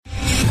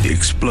The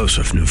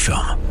explosive new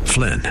film,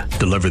 Flynn,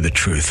 deliver the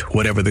truth,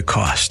 whatever the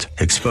cost,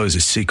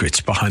 exposes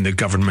secrets behind the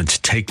government's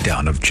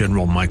takedown of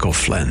General Michael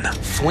Flynn.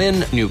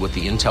 Flynn knew what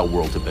the intel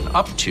world had been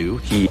up to.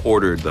 He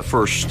ordered the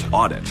first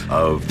audit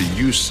of the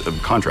use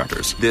of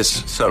contractors.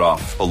 This set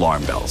off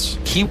alarm bells.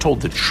 He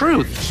told the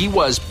truth. He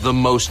was the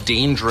most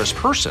dangerous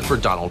person for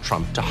Donald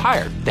Trump to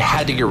hire. They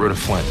had to get rid of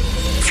Flynn.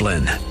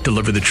 Flynn,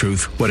 deliver the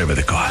truth, whatever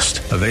the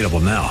cost. Available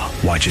now.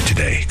 Watch it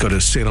today. Go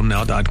to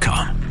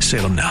salemnow.com.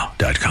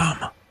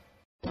 salemnow.com.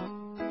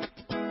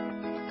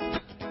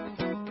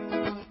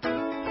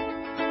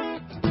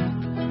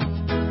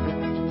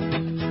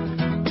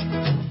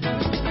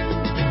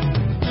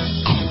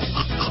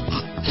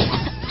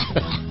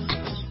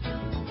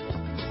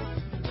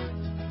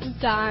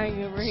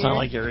 Dying over here. Sound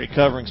like you're a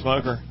recovering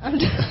smoker. I'm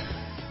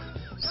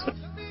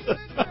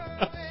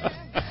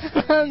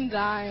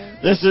dying.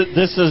 This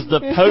is the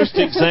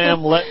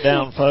post-exam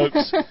letdown,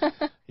 folks.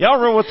 Y'all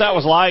remember what that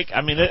was like?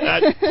 I mean,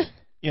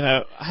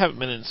 I haven't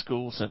been in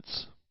school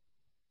since,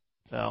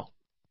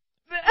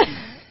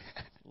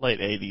 late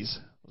 80s.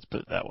 Let's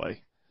put it that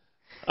way.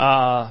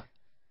 I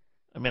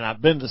mean,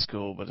 I've been to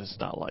school, but it's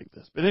not like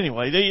this. But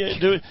anyway,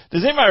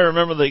 does anybody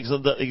remember the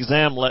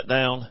exam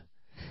letdown?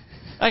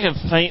 I can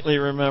faintly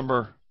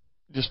remember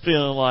just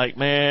feeling like,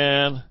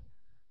 man,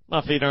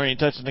 my feet aren't even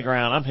touching the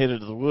ground. I'm headed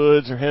to the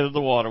woods or headed to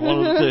the water, one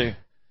of the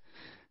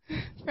two.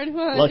 Pretty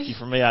much. Lucky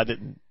for me, I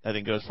didn't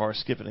go as far as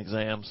skipping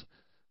exams.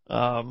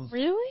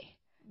 Really?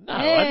 No,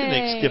 I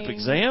didn't skip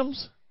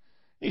exams.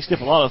 You skip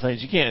a lot of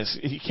things. You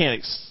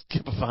can't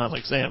skip a final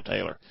exam,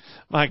 Taylor.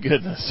 My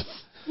goodness.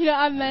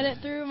 I made it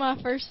through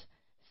my first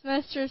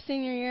semester of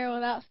senior year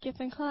without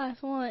skipping class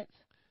once.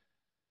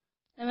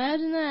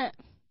 Imagine that.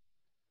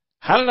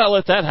 How did I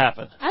let that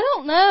happen? I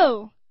don't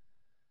know.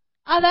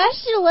 I've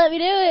asked you to let me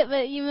do it,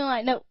 but you've been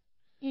like, nope,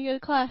 you go to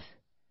class.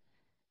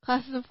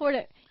 Class is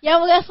important. Yeah,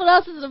 well, guess what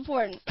else is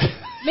important?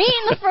 Meat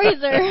in the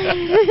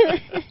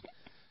freezer.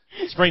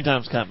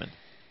 Springtime's coming.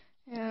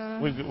 Yeah.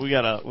 We've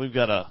got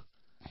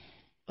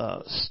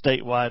a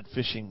statewide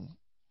fishing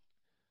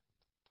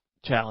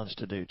challenge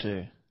to do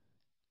too.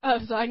 Oh,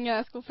 so I can go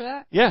to school for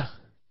that? Yeah.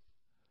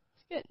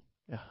 It's good.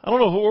 Yeah. I don't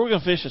know where we're going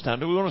to fish this time.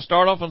 Do we want to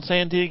start off on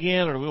Santee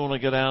again, or do we want to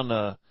go down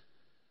to,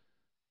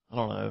 I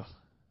don't know,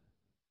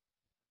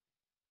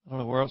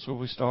 where else would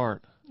we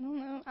start? I don't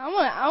know. I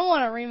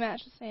want a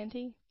rematch with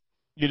Santee.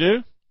 You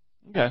do?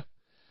 Okay.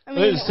 I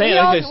mean,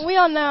 we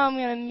all know I'm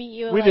going to meet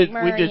you at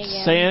Murray We did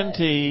again,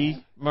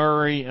 Santee,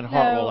 Murray, and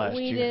Hartwell last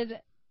year. We did.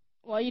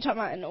 Well, you talking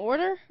about in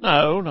order?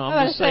 No,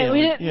 I'm just saying.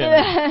 We didn't do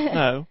that.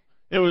 No,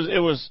 it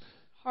was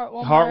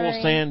Hartwell,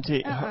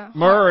 Santee,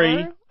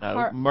 Murray.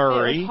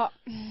 Murray.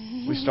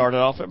 We started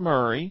off at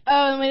Murray.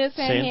 Oh, and we did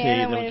Santee,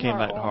 and then we came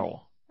back to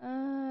Hartwell.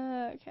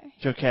 Okay.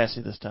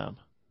 Jocassee this time.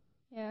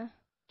 Yeah.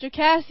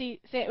 Jocassee,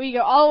 we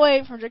go all the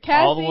way from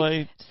Jocassee all the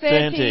way to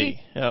Santee.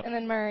 Yep. And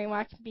then Murray,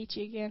 I can beat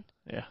you again.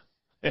 Yeah.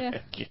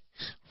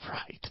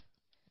 Right.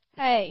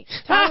 Hey.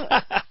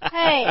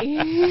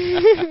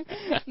 Hey.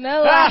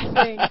 No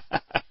laughing.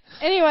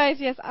 Anyways,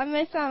 yes, I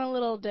may sound a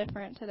little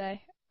different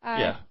today.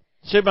 Yeah.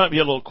 She might be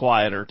a little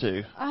quieter,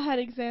 too. I had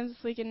exams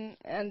this week and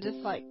just,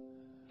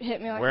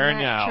 hit me like wearing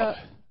a you out. truck.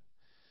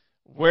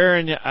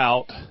 Wearing you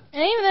out.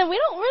 And even then, we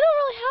don't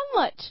really have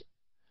much.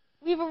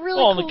 We have a really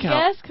cool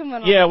guest coming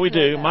on. Yeah, we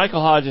do. Michael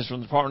Hodges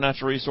from the Department of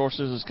Natural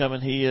Resources is coming.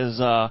 He is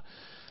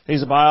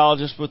he's a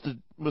biologist with the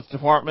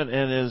department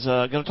and is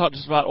going to talk to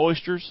us about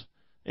oysters.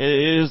 It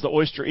is the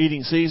oyster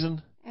eating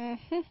season.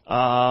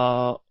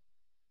 Mm-hmm.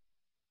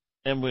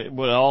 And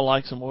we all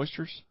like some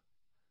oysters.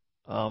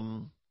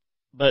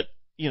 But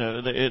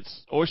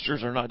it's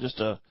oysters are not just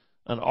an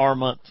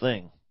R-month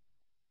thing.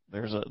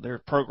 There are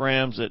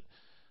programs that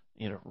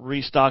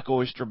restock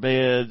oyster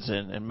beds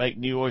and make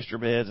new oyster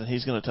beds, and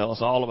he's going to tell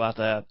us all about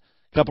that.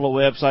 A couple of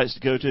websites to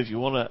go to if you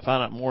want to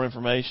find out more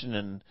information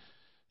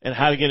and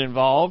how to get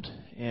involved.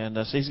 And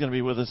so he's going to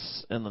be with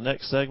us in the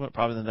next segment,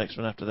 probably the next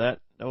one after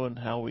that, knowing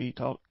how we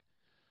talk.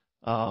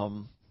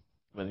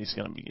 But he's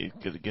going to be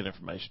good to get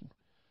information.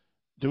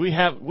 We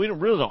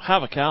really don't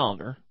have a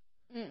calendar.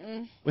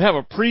 Mm-mm. We have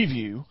a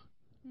preview.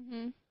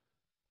 Mm-hmm.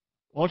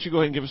 Why don't you go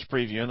ahead and give us a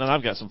preview, and then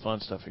I've got some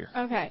fun stuff here.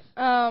 Okay.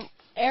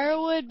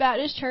 Arrowwood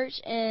Baptist Church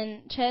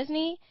in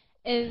Chesney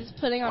is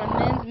putting on a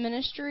men's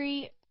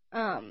ministry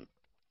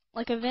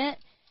event,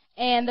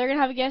 and they're going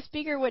to have a guest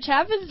speaker, which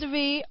happens to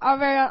be our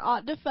very own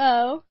Ott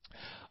Defoe.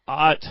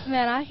 Ott.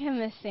 Man, I can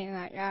miss seeing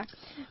that guy.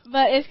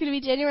 But it's going to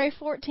be January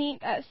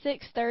 14th at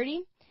 6:30.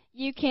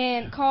 You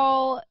can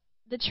call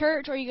the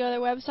church or you go to their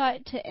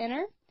website to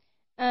enter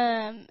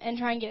and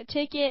try and get a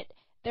ticket.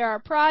 There are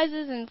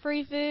prizes and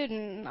free food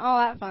and all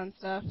that fun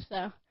stuff.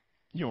 So.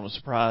 You want a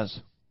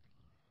surprise?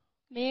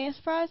 Me a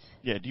surprise?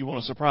 Yeah, do you want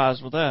a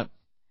surprise with that?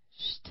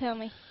 Just tell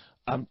me.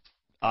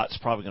 It's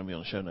probably going to be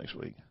on the show next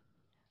week.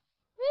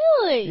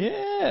 Really?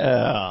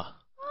 Yeah.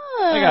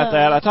 I got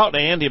that. I talked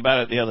to Andy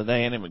about it the other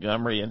day, Andy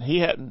Montgomery, and he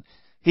hadn't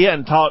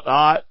talked to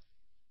Ott,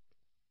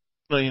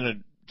 to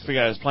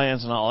figure out his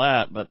plans and all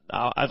that, but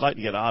I'd like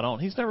to get Ott on.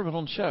 He's never been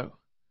on the show.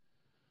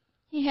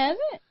 He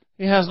hasn't?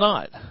 He has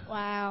not.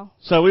 Wow.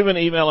 So we've been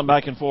emailing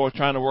back and forth,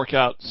 trying to work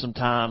out some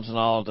times and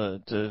all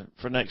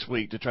for next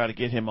week to try to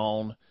get him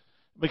on.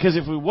 Because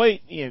if we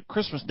wait,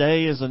 Christmas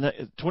Day is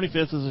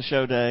 25th is a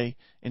show day,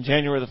 and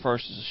January the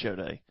 1st is a show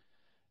day.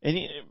 And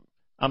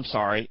I'm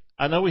sorry,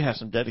 I know we have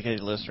some dedicated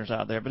listeners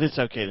out there, but it's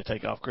okay to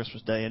take off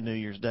Christmas Day and New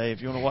Year's Day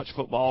if you want to watch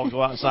football,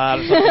 go outside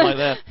or something like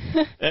that.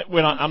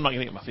 I'm not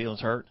going to get my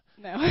feelings hurt.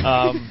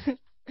 No.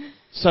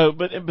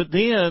 But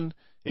then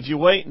if you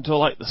wait until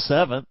like the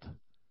 7th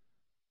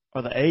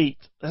or the 8th,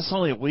 that's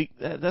only a week.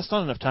 That's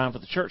not enough time for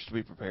the church to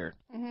be prepared.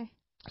 Mm-hmm.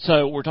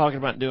 So we're talking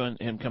about doing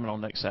him coming on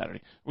next Saturday.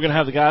 We're going to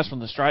have the guys from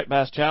the Striped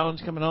Bass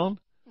Challenge coming on.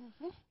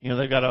 Mm-hmm.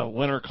 They've got a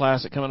winter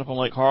classic coming up on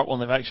Lake Hartwell,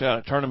 and they've actually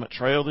got a tournament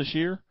trail this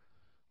year,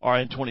 or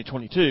in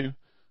 2022.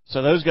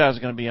 So those guys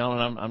are going to be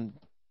on,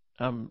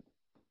 and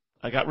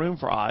I got room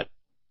for Ott.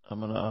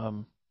 I'm going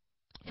to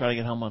try to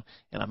get home on,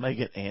 and I may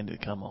get Andy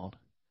to come on.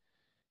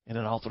 And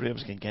then all three of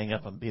us can gang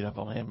up and beat up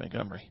on Ann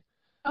Montgomery.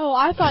 Oh,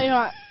 I thought you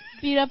were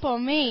beat up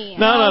on me.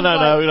 No.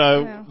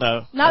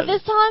 Not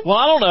this time? Well,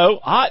 I don't know.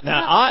 Ott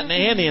and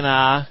Andy and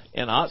I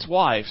and Ott's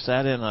wife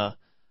sat in a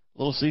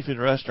little seafood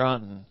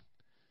restaurant in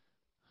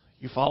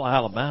Eufaula,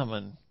 Alabama,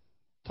 and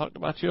talked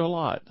about you a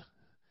lot.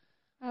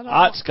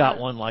 Ott's got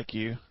one like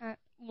you.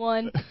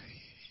 One.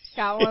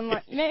 Got one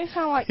like you. It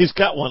sound like he's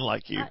got one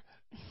like you.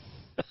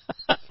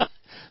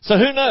 So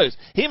who knows?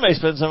 He may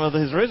spend some of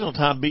his original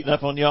time beating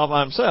up on you all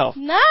by himself.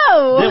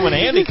 No. Then when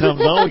Andy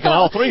comes on, we can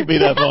all three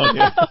beat up on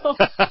you.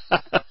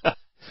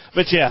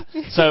 But yeah,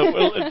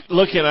 so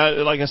looking at,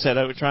 like I said,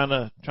 we're trying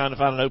to find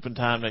an open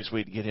time next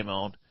week to get him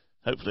on.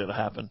 Hopefully it'll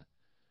happen.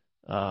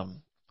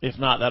 If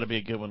not, that'll be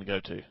a good one to go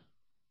to.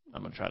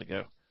 I'm gonna try to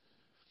go.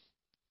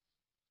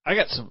 I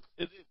got some.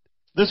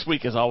 This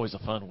week is always a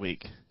fun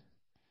week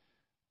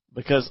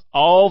because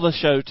all the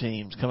show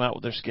teams come out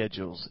with their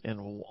schedules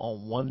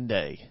on one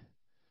day.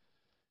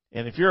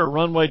 And if you're a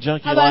runway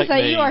junkie like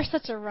me, you are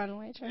such a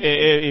runway junkie.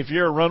 If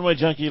you're a runway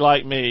junkie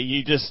like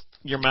me,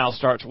 your mouth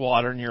starts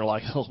watering. You're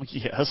like, oh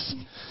yes,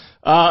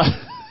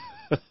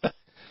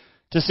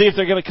 to see if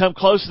they're going to come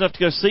close enough to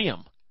go see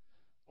them,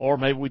 or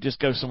maybe we just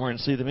go somewhere and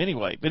see them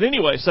anyway. But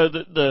anyway, so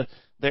the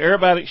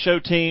aerobatic show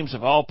teams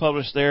have all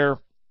published their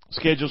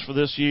schedules for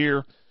this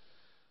year.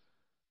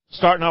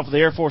 Starting off with the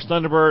Air Force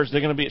Thunderbirds,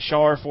 they're going to be at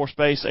Shaw Air Force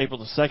Base April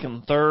the 2nd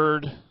and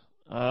 3rd.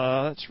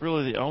 That's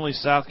really the only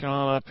South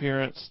Carolina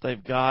appearance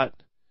they've got.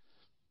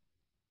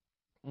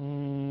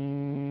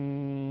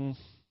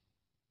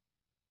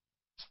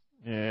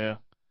 Yeah.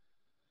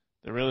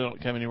 They really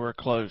don't come anywhere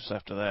close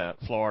after that.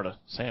 Florida,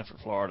 Sanford,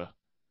 Florida.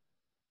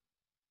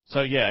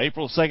 So, yeah,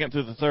 April 2nd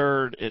through the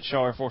 3rd at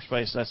Shaw Air Force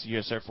Base. That's the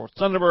U.S. Air Force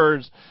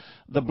Thunderbirds.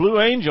 The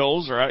Blue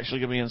Angels are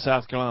actually going to be in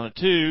South Carolina,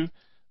 too,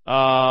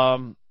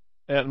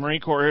 at Marine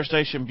Corps Air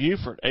Station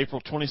Beaufort,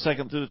 April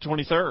 22nd through the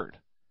 23rd.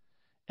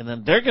 And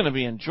then they're going to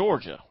be in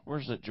Georgia.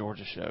 Where's that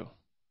Georgia show?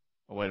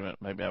 Oh, wait a minute.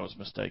 Maybe I was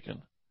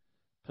mistaken.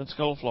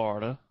 Pensacola,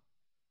 Florida.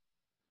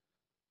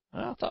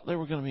 I thought they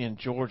were going to be in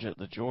Georgia at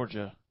the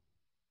Georgia.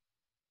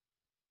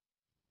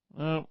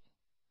 No.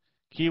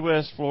 Key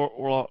West, Fort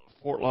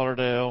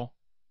Lauderdale.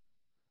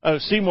 Oh,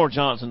 Seymour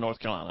Johnson, North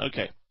Carolina.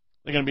 Okay.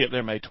 They're going to be up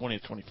there May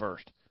 20th,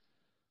 21st.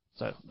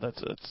 So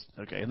that's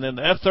okay. And then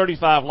the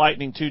F-35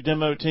 Lightning II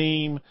demo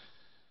team.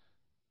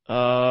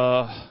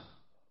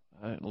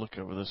 I didn't look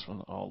over this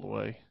one all the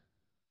way.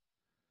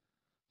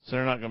 So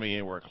they're not going to be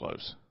anywhere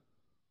close.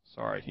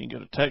 Sorry. You can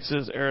go to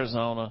Texas,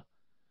 Arizona,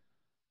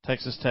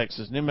 Texas,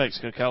 New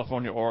Mexico,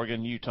 California,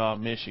 Oregon, Utah,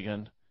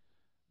 Michigan,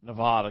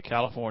 Nevada,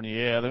 California.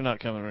 Yeah, they're not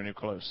coming any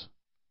close.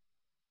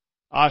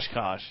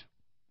 Oshkosh.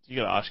 You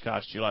go to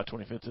Oshkosh, July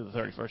 25th to the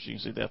 31st. You can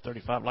see the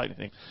F-35 Lightning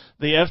thing.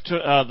 The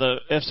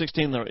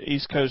F-16, the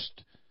East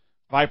Coast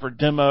Viper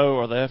demo,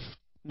 or this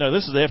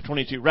is the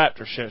F-22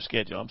 Raptor show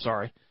schedule. I'm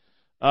sorry.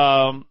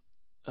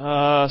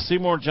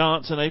 Seymour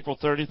Johnson, April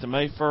 30th to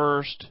May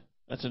 1st.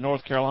 That's in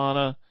North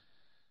Carolina.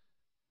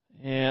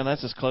 And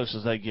that's as close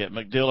as they get.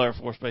 MacDill Air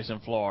Force Base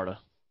in Florida.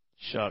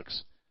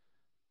 Shucks.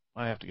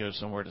 I have to go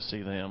somewhere to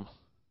see them.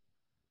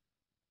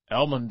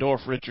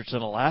 Elmendorf,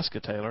 Richardson, Alaska,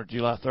 Taylor,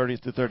 July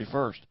 30th to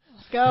 31st.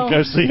 Let's go.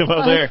 Go see them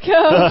up there.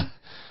 Let's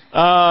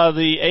go.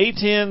 The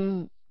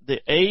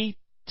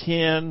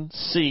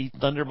A-10C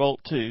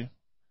Thunderbolt II,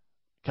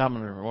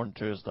 commonly referred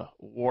to as the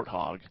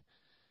Warthog.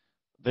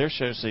 Their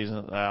show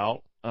season is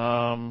out.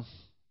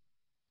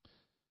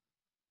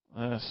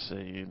 Let's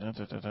see.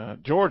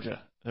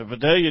 Georgia.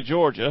 Vidalia,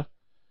 Georgia.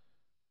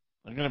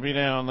 They're going to be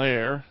down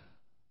there.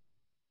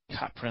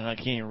 God, Brent, I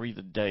can't even read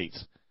the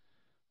dates.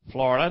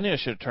 Florida. I knew I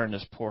should have turned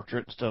this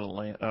portrait instead of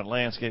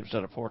landscape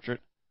instead of portrait.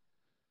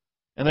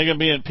 And they're going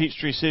to be in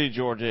Peachtree City,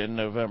 Georgia in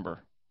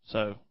November.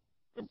 So,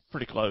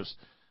 pretty close.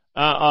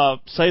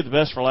 Save the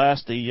best for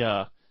last.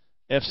 The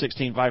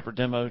F-16 Viper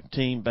demo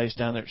team based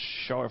down there at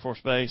Shaw Air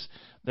Force Base.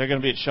 They're going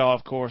to be at Shaw,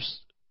 of course,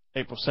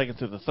 April 2nd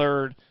through the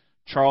 3rd.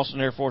 Charleston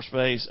Air Force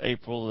Base,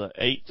 April the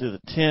 8th through the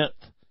 10th.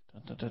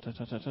 And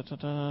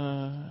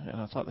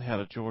I thought they had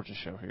a Georgia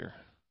show here.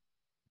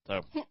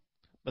 So,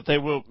 but they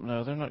will.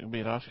 No, they're not going to be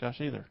at Oshkosh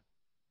either.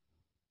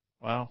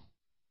 Wow.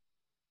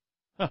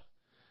 Huh.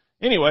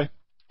 Anyway,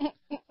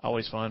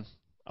 always fun.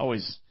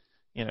 Always,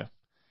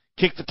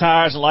 kick the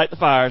tires and light the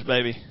fires,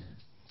 baby.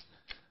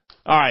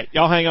 All right,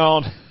 y'all hang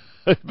on.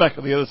 Back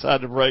on the other side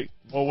of the break.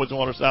 More Woods and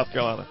Water, South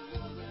Carolina.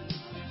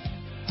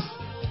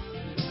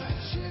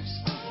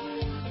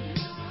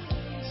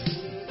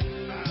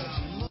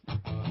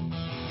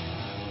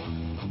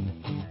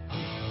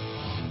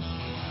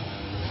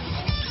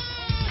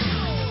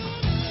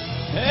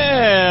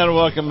 And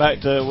welcome back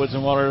to Woods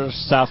and Water,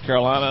 South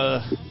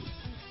Carolina.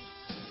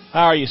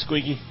 How are you,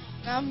 Squeaky?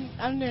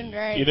 I'm doing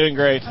great. You're doing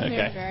great? I'm okay.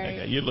 doing great.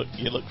 Okay.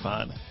 You look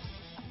fine.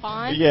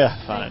 Fine?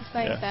 Yeah, fine.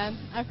 Thanks, yeah. Dad.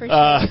 I appreciate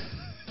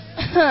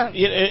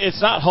it.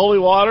 It's not holy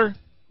water,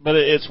 but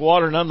it's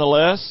water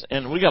nonetheless.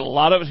 And we got a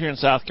lot of it here in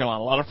South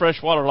Carolina. A lot of fresh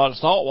water, a lot of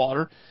salt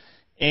water.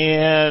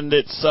 And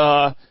it's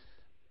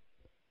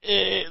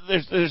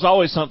there's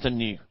always something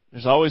new.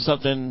 There's always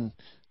something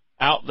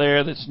out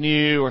there that's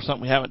new or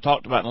something we haven't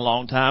talked about in a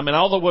long time. And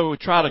although we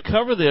try to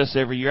cover this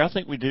every year, I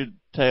think we do,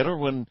 Taylor,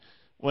 when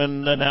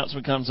the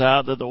announcement comes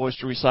out that the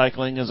oyster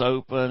recycling is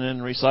open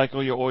and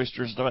recycle your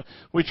oysters,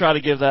 we try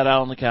to give that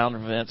out on the calendar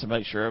of events and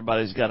make sure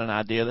everybody's got an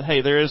idea that,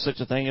 hey, there is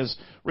such a thing as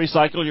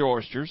recycle your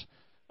oysters.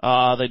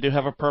 They do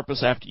have a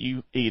purpose after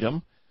you eat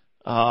them.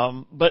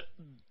 But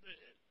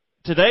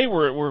today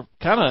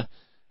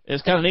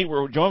it's kind of neat.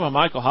 We're joined by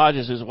Michael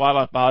Hodges, who's a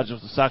wildlife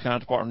biologist with the South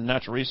Carolina Department of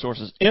Natural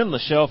Resources in the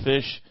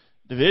shellfish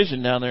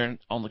division down there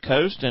on the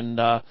coast. And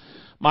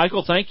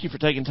Michael, thank you for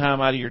taking time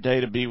out of your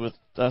day to be with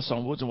us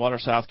on Woods and Water,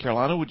 South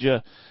Carolina. Would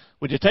you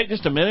take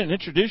just a minute and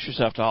introduce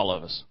yourself to all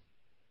of us?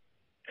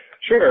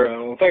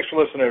 Sure. Well, thanks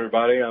for listening,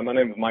 everybody. My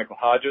name is Michael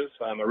Hodges.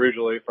 I'm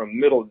originally from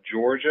Middle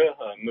Georgia.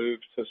 I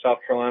moved to South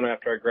Carolina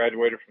after I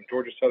graduated from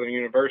Georgia Southern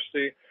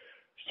University.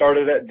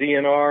 Started at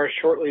DNR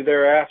shortly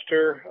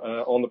thereafter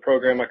on the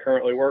program I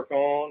currently work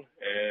on,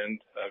 and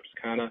I've just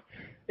kind of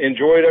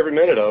enjoyed every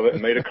minute of it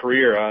and made a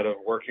career out of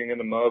working in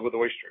the mud with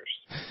oysters.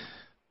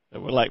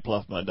 We like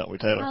pluff mud, don't we,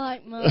 Taylor? I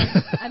like mud.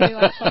 I do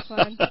like pluff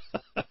mud.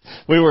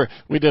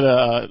 We did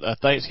a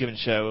Thanksgiving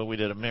show, and we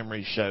did a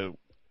memory show,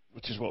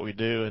 which is what we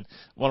do. And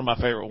one of my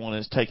favorite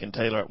ones is taking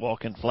Taylor at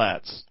Walking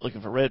Flats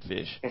looking for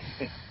redfish,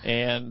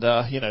 and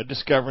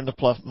discovering the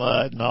pluff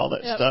mud and all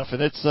that stuff.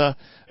 And it's a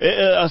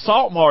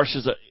salt marsh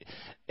is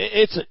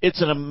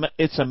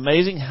it's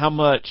amazing how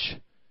much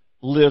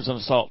lives in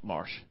a salt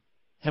marsh.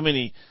 How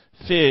many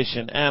fish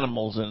and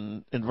animals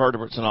and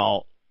invertebrates and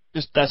all,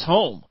 just that's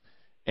home.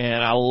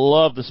 And I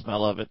love the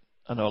smell of it.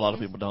 I know a lot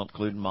of people don't,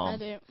 including Mom. I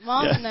do.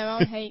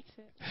 Mom hates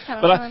it. It's kind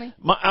of but funny.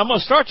 I'm going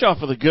to start you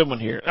off with a good one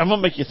here. I'm going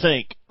to make you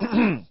think.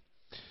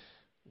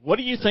 What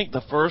do you think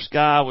the first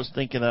guy was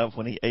thinking of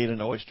when he ate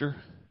an oyster?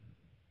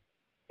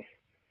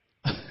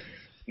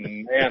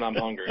 Man, I'm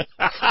hungry.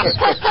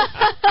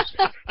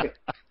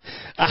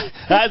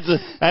 That's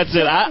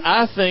it.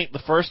 I think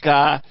the first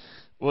guy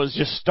was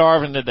just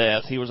starving to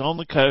death. He was on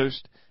the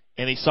coast,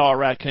 and he saw a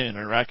raccoon, and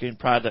a raccoon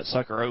pried that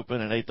sucker open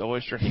and ate the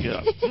oyster, and he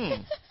goes,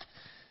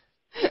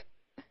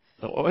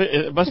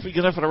 it must be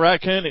good enough for a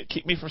raccoon. It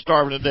keep me from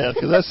starving to death,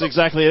 because that's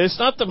exactly it. It's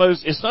not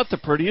the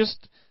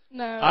prettiest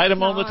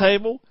item on the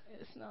table.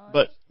 It's not.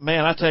 But,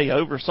 man, I tell you,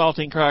 over a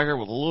saltine cracker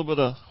with a little bit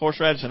of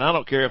horseradish, and I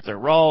don't care if they're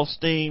raw,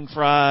 steamed,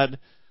 fried,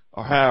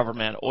 or however,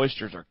 man,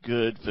 oysters are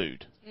good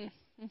food.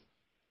 Mm-hmm.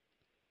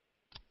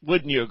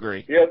 Wouldn't you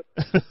agree? Yep.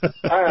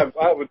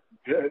 I would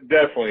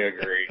definitely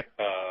agree.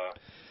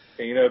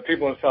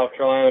 People in South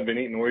Carolina have been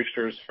eating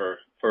oysters for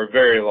a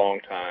very long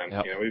time.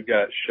 Yep. We've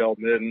got shell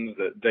middens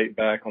that date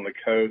back on the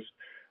coast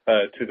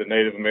to the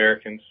Native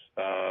Americans,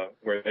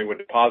 where they would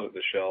deposit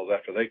the shells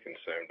after they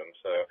consumed them.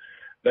 So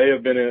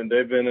they've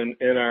been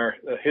in our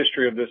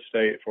history of this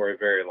state for a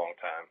very long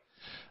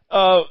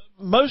time.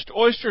 Most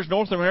oysters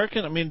North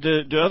American. I mean,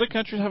 do other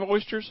countries have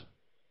oysters?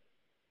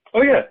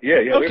 Oh yeah.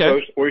 Okay.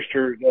 There's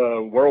oysters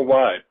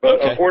worldwide,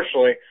 but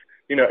unfortunately,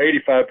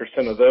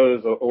 85% of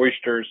those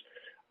oysters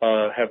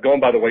have gone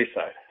by the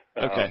wayside.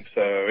 Okay.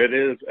 So it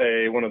is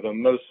one of the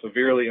most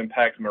severely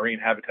impacted marine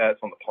habitats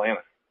on the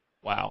planet.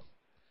 Wow.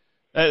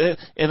 And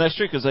that's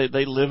true, because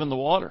they live in the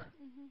water.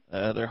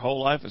 Their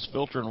whole life is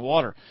filtering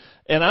water.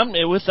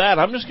 And with that,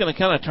 I'm just going to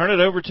kind of turn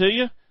it over to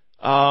you.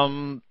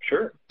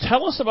 Sure.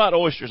 Tell us about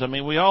oysters. I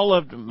mean, we all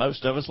love them.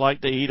 Most of us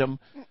like to eat them.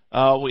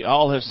 We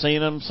all have seen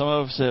them. Some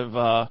of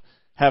us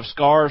have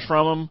scars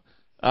from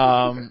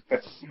them.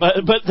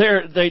 But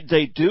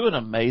they do an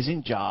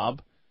amazing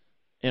job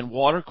in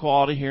water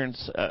quality here in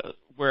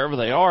wherever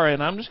they are.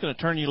 And I'm just going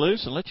to turn you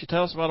loose and let you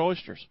tell us about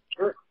oysters.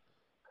 Sure.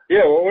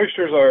 Yeah, well,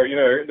 oysters are,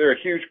 they're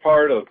a huge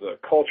part of the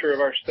culture of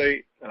our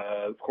state.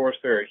 Of course,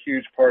 they're a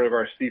huge part of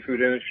our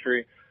seafood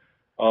industry.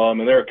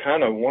 And they're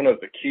kind of one of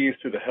the keys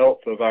to the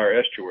health of our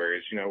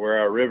estuaries, where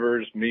our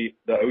rivers meet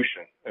the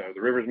ocean. The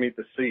rivers meet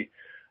the sea,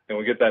 and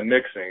we get that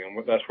mixing, and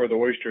that's where the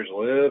oysters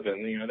live.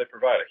 And, they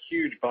provide a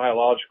huge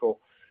biological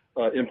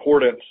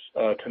importance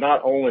to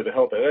not only the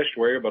health of the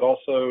estuary, but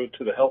also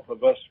to the health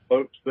of us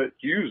folks that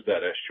use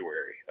that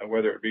estuary,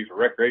 whether it be for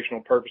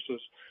recreational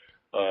purposes,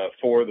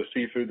 for the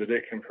seafood that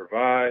it can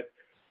provide.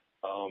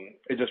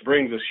 It just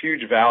brings us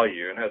huge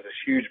value and has this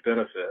huge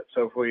benefit.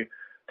 So if we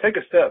take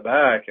a step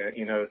back and,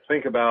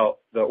 think about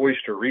the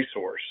oyster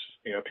resource.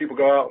 People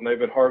go out and they've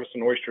been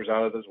harvesting oysters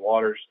out of those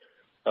waters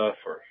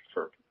for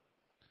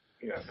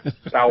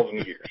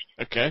 1,000 years.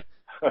 Okay.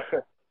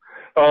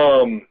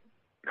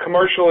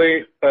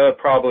 Commercially,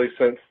 probably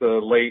since the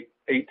late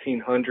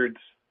 1800s,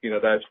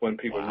 that's when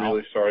people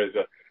really started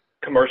to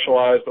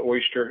commercialize the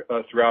oyster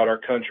throughout our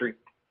country.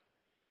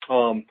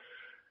 And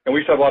we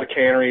used to have a lot of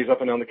canneries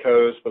up and down the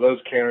coast, but those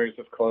canneries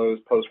have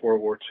closed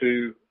post-World War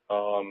II.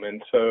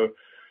 And so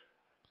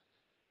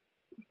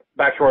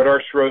backyard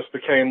oyster roast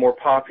became more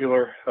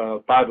popular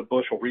by the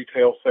bushel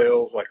retail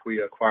sales, like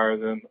we acquire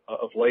them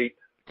of late.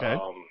 Okay.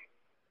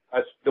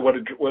 That's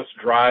what's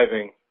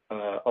driving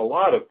a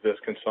lot of this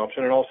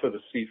consumption, and also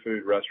the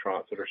seafood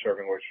restaurants that are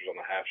serving oysters on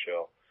the half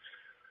shell.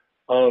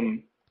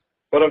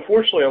 But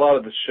unfortunately, a lot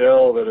of the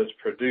shell that is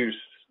produced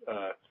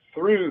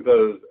through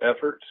those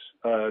efforts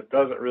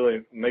doesn't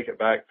really make it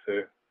back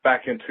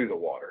into the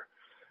water.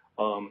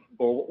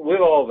 But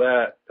with all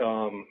that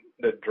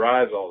that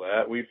drives all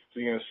that, we've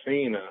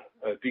seen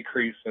a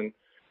decrease in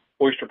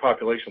oyster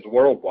populations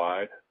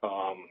worldwide.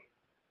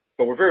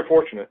 But we're very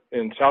fortunate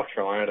in South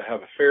Carolina to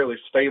have a fairly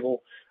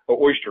stable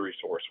oyster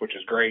resource, which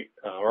is great.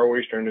 Our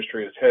oyster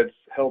industry has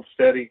held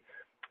steady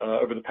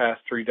over the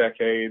past 3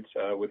 decades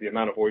with the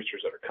amount of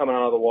oysters that are coming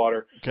out of the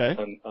water, okay,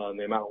 and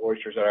the amount of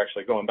oysters that are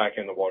actually going back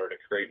in the water to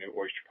create new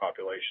oyster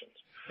populations.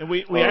 And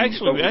we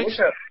actually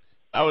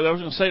I was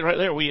going to say right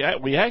there, we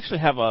actually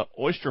have some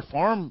oyster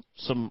farms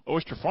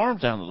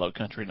down in the Low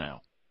Country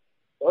now.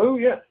 Oh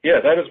yeah,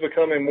 that is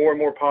becoming more and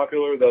more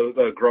popular.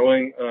 The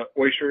growing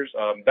oysters,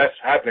 that's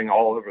happening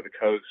all over the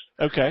coast,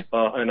 okay,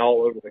 and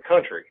all over the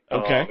country,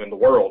 okay, and the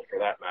world for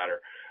that matter.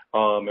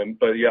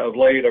 But of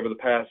late, over the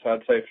past,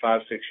 I'd say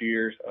 5-6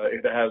 years,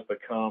 it has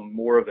become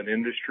more of an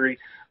industry.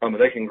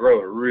 They can grow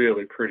a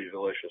really pretty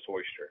delicious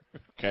oyster.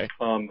 Okay.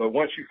 But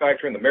once you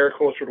factor in the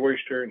maricultured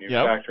oyster and you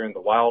factor in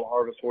the wild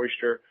harvest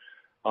oyster,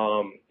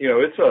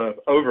 it's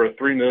over a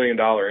 $3 million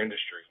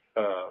industry.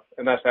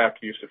 And that's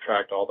after you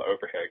subtract all the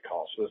overhead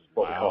costs. So this is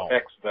what we call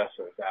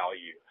ex-vessel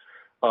value.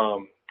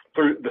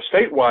 Through the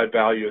statewide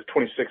value is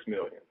 $26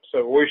 million.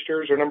 So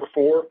oysters are number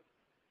 4.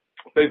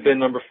 They've been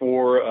number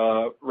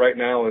 4 right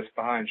now is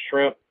behind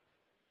shrimp,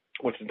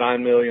 which is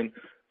 $9 million,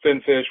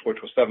 finfish,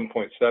 which was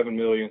 $7.7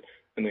 million,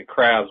 and then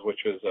crabs,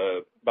 which is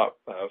about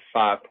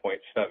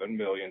 $5.7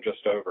 million,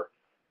 just over.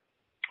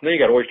 And then you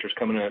got oysters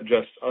coming in at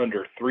just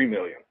under $3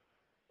 million.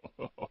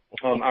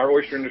 Our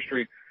oyster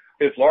industry,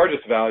 its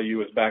largest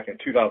value is back in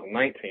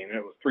 2019, and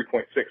it was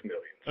 $3.6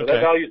 million. So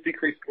that value has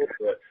decreased a little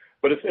bit,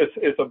 but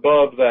it's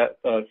above that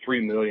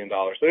 $3 million.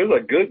 So there's a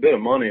good bit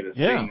of money that's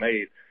being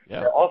made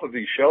off of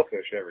these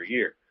shellfish every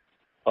year.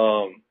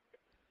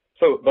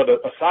 But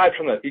aside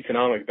from that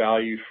economic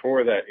value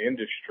for that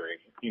industry,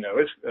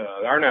 it's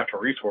our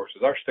natural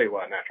resources, our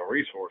statewide natural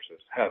resources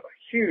have a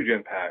huge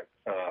impact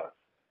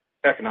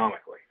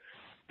economically.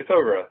 It's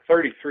over a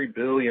 $33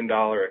 billion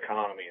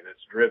economy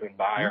that's driven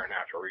by our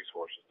natural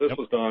resources. This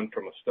was done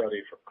from a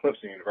study from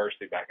Clemson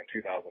University back in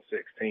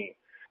 2016.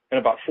 And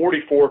about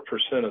 44%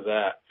 of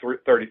that,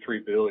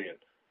 $33 billion,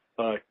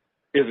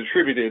 is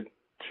attributed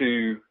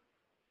to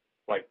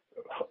like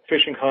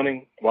fishing,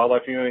 hunting,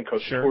 wildlife viewing,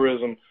 coastal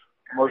tourism,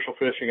 commercial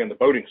fishing, and the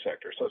boating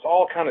sector. So it's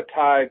all kind of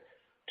tied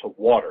to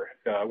water,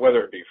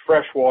 whether it be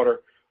fresh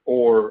water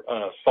or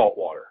salt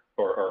water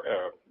or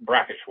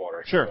brackish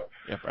water. Sure.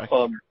 Yeah,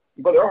 brackish.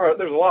 But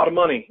there's a lot of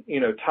money,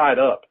 tied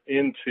up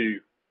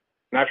into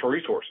natural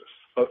resources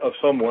of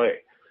some way.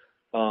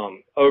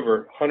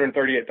 Over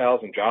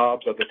 138,000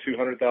 jobs of the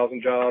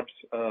 200,000 jobs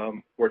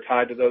were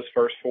tied to those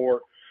first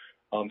 4.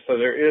 So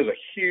there is a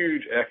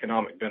huge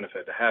economic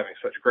benefit to having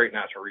such great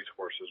natural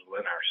resources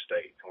within our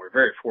state, and we're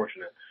very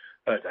fortunate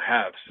to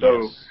have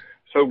so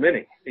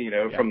many.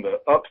 From the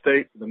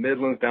upstate to the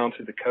Midlands down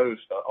to the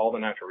coast, all the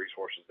natural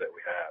resources that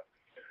we have.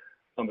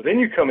 But then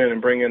you come in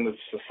and bring in the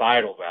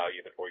societal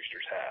value that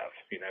oysters have.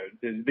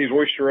 These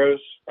oysteros,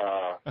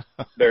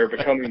 they're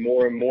becoming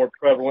more and more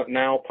prevalent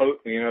now.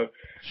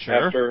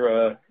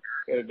 After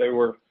they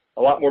were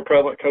a lot more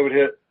prevalent, COVID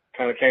hit,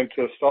 kind of came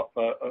to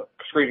a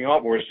screeching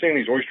halt. We're seeing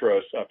these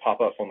oysteros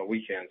pop up on the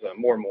weekends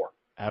more and more.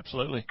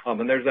 Absolutely.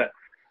 And there's that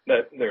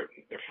they're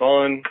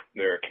fun.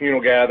 They're a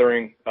communal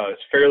gathering.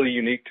 It's fairly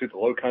unique to the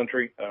Low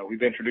Country.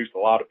 We've introduced a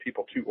lot of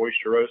people to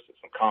oyster roast at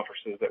some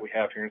conferences that we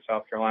have here in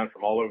South Carolina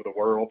from all over the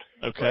world.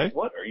 Okay. Like,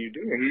 what are you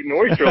doing eating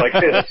oyster like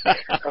this?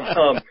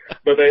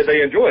 But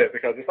they enjoy it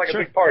because it's like a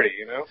big party,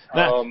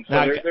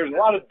 there's a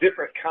lot of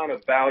different kind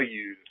of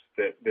values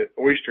that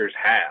oysters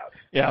have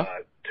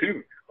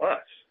to us.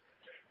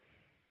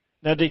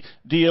 Now, do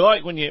you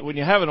like when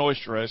you have an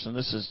oyster roast, and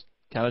this is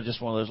kind of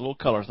just one of those little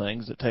color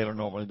things that Taylor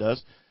normally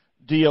does,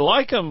 do you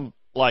like them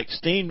like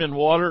steamed in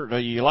water, or do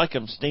you like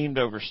them steamed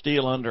over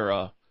steel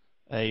under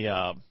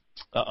the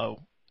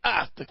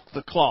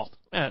cloth?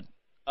 Man,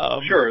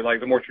 sure,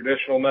 like the more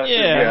traditional method.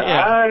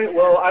 Yeah.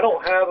 I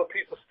don't have a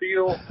piece of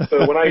steel,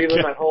 so when I eat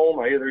them at home,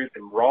 I either eat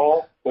them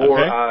raw or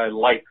I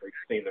lightly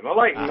steam them. I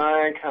like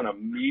mine kind of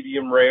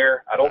medium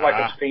rare. I don't like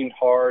them steamed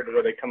hard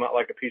where they come out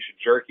like a piece of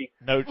jerky.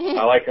 No.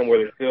 I like them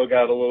where they still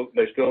got a little,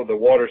 the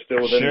water's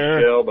still within the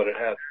shell, but it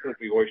has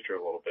crispy oyster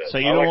a little bit. So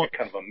you I don't like want, it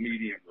kind of a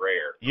medium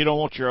rare. You don't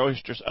want your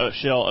oyster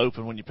shell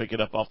open when you pick it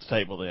up off the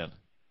table then?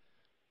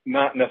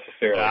 Not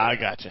necessarily. I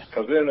got you.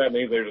 Because then that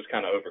means they're just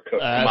kind of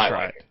overcooked. That's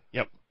right.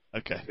 Yep.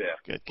 Okay. Yeah.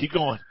 Good. Keep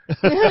going.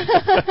 Then,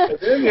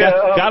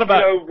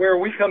 where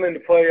we come into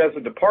play as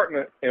a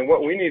department and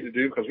what we need to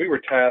do, because we were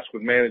tasked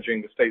with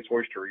managing the state's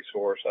oyster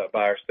resource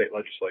by our state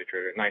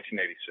legislature in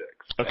 1986.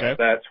 Okay.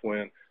 That's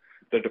when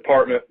the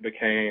department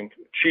became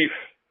chief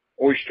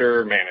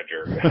oyster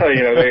manager.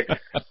 They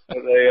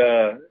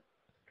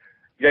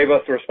gave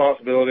us the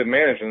responsibility of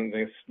managing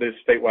this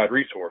statewide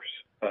resource,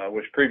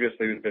 which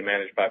previously had been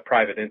managed by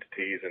private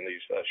entities and these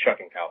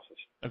shucking houses.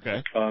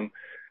 Okay.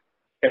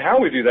 And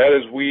how we do that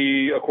is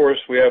we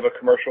have a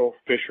commercial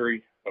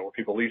fishery where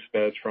people lease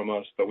beds from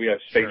us, but we have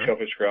state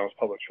shellfish grounds,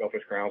 public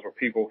shellfish grounds where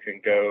people can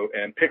go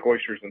and pick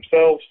oysters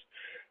themselves.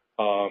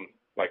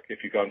 Like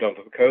if you've gone down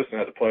to the coast and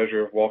had the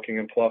pleasure of walking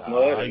in Pluff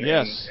Mud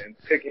and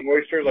picking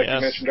oysters like you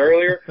mentioned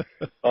earlier.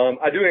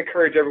 I do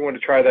encourage everyone to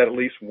try that at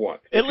least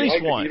once. At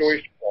least once. Eat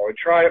oyster,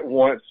 try it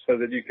once so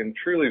that you can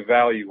truly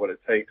value what it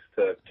takes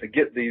to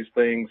get these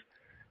things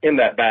in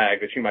that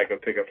bag that you might go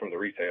pick up from the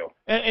retail.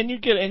 And you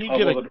get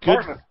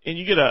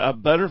a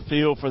better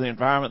feel for the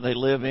environment they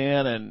live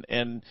in,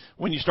 and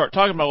when you start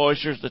talking about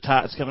oysters, the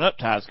tide's coming up,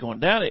 tide's going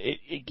down,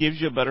 it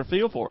gives you a better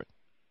feel for it.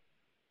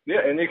 Yeah,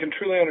 and you can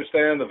truly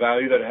understand the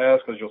value that it has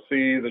because you'll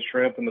see the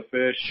shrimp and the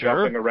fish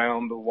jumping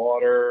around the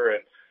water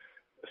and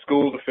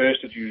schools of fish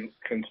that you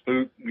can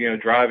spook,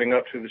 driving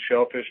up to the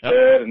shellfish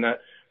bed, and that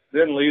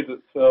then leads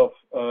itself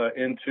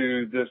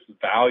into this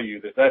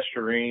value, this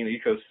estuarine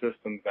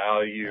ecosystem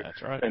value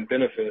and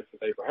benefits that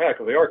they provide,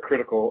 because they are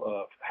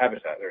critical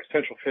habitat. They're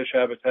essential fish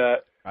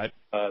habitat. Right.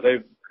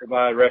 They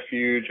provide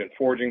refuge and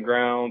foraging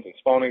grounds and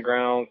spawning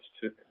grounds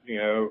to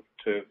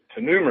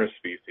numerous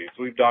species.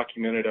 We've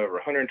documented over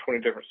 120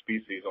 different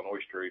species on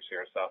oyster reefs here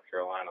in South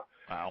Carolina.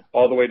 Wow.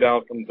 All the way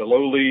down from the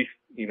lowly,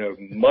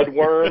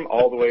 mudworm,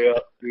 all the way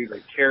up to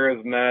the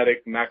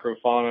charismatic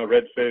macrofauna,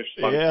 redfish,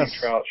 spotted sea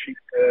trout,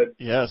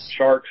 sheephead,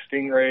 sharks,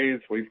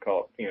 stingrays. We've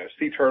caught,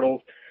 sea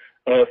turtles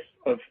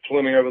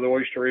swimming over the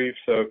oyster reef.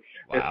 So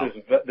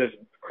it's this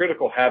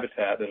critical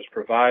habitat that is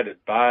provided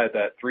by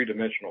that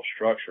three-dimensional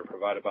structure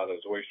provided by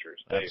those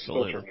oysters. They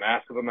filter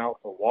massive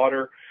amounts of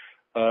water.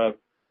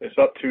 It's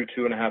up to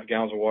 2.5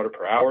 gallons of water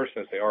per hour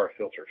since they are a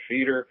filter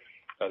feeder.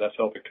 That's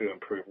helping to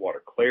improve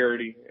water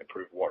clarity,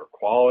 improve water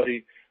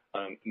quality,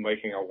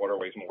 making our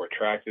waterways more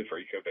attractive for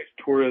eco-based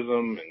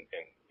tourism and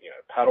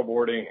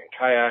paddleboarding and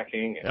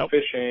kayaking and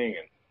fishing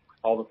and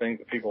all the things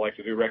that people like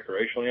to do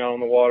recreationally out on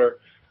the water.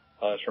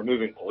 It's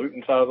removing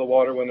pollutants out of the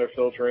water when they're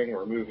filtering,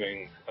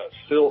 removing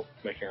silt,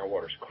 making our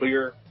waters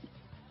clear.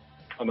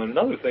 And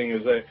another thing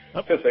is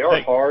since they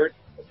are hard.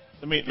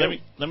 Let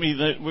me.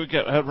 We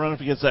have run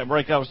up against that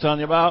break I was telling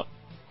you about.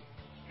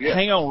 Yeah.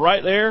 Hang on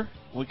right there.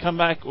 When we come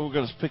back, we're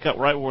going to pick up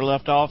right where we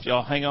left off.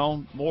 Y'all hang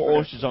on. More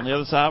oysters on the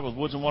other side with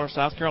Woods and Water,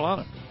 South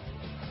Carolina.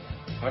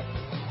 All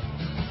right.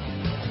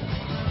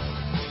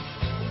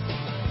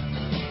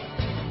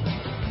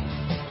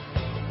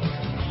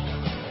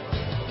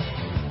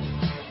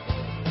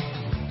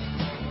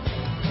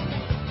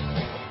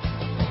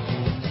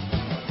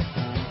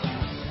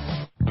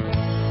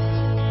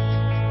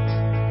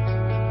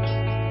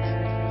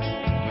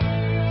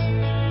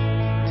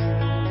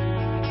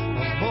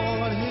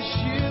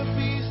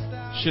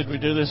 Should we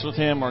do this with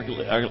him or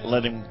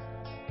let him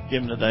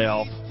give him the day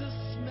off?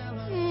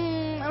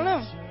 I don't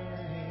know.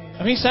 I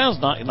mean, he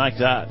sounds not like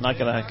that. Not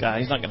gonna guy.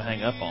 He's not gonna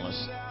hang up on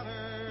us.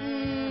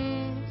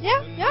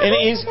 Yeah.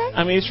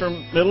 And he's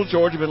from Middle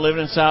Georgia, been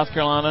living in South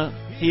Carolina.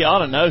 He ought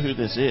to know who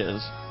this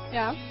is.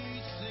 Yeah.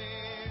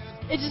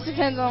 It just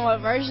depends on what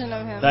version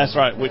of him. That's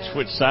right. Which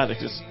side?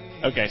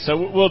 Okay,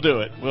 so we'll do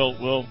it.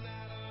 We'll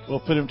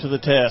put him to the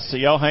test. So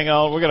y'all hang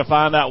on. We're gonna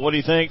find out what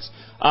he thinks.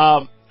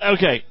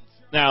 Okay.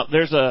 Now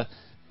there's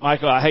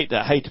Michael, I hate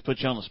to put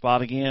you on the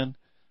spot again,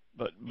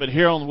 but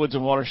here on the Woods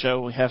and Water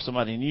Show, we have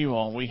somebody new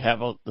on. We have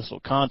this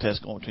little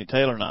contest going between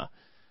Taylor and I.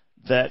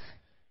 That,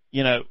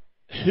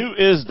 who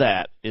is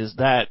that? Is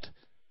that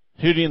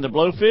Hootie and the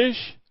Blowfish,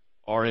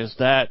 or is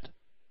that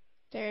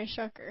Darius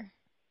Rucker?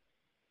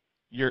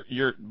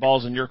 Your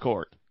ball's in your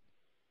court.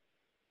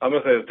 I'm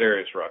gonna say it's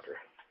Darius Rucker.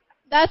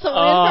 That's a win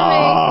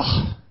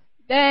for me.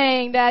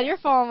 Dang, Dad, you're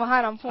falling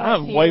behind on points.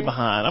 I'm way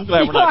behind. I'm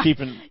glad we're not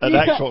keeping an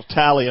actual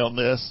tally on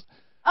this.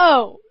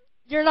 Oh,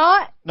 you're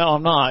not? No,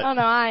 I'm not. Oh,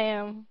 no, I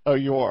am. Oh,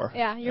 you are?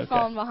 Yeah, you're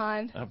falling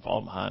behind. I'm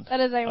falling behind. That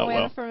is a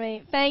win for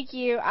me. Thank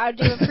you. I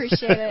do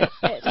appreciate it.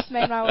 It just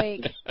made my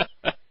week.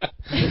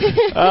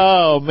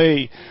 Oh,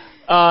 me.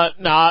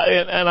 And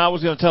I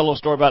was going to tell a little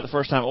story about the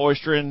first time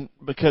oystering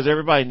because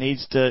everybody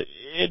needs to.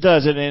 It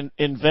does. It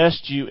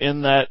invest you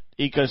in that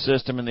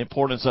ecosystem and the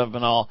importance of it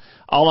and all.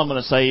 All I'm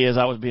going to say is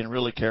I was being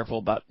really careful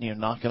about,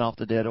 knocking off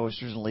the dead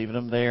oysters and leaving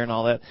them there and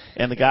all that.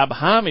 And the guy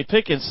behind me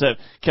picking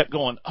kept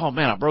going, oh,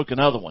 man, I broke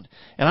another one.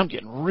 And I'm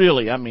getting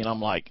really, I'm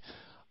like,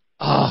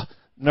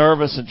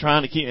 nervous and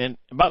trying to keep. And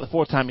about the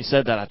fourth time he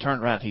said that, I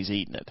turned around, he's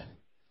eating it.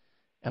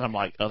 And I'm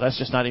like, oh, that's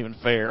just not even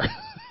fair.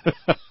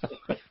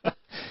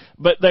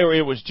 But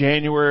it was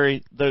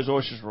January. Those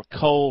oysters were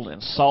cold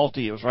and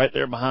salty. It was right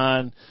there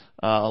behind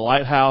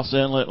Lighthouse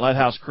Inlet,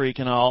 Lighthouse Creek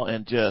and all.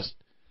 And just,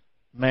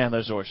 man,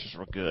 those oysters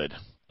were good.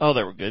 Oh,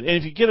 they were good. And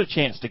if you get a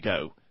chance to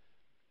go.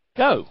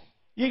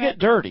 You get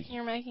dirty.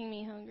 You're making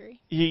me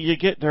hungry. You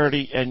get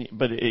dirty,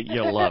 but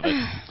you'll love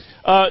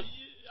it.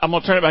 I'm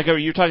going to turn it back over.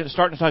 You're starting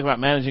to talk about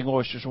managing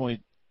oysters when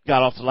we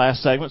got off the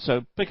last segment,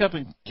 so pick up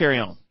and carry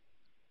on.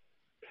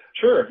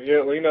 Sure.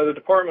 Yeah, well, the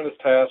department is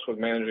tasked with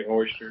managing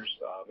oysters,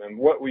 and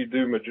what we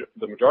do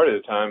the majority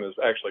of the time is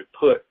actually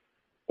put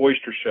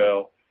oyster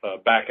shell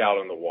back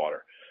out in the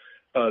water.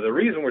 The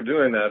reason we're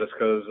doing that is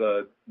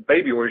because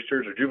baby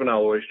oysters or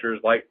juvenile oysters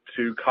like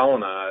to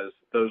colonize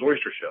those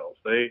oyster shells.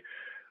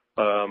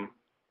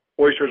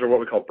 Oysters are what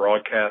we call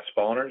broadcast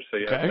spawners, so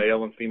you have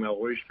male and female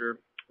oyster.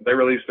 They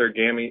release their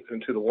gametes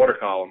into the water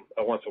column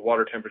once the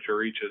water temperature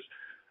reaches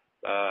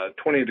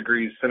 20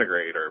 degrees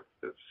centigrade or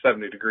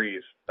 70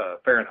 degrees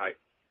Fahrenheit.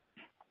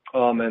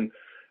 And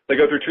they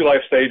go through two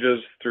life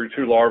stages, through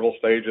two larval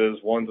stages.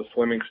 One's a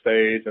swimming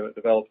stage, and it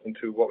develops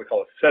into what we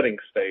call a setting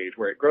stage,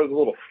 where it grows a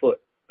little foot,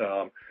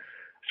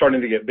 starting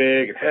to get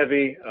big and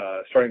heavy,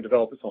 starting to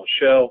develop its own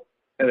shell,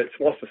 and it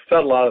wants to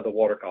settle out of the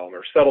water column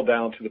or settle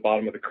down to the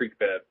bottom of the creek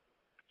bed.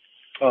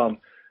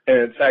 And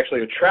it's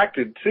actually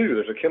attracted to,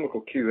 there's a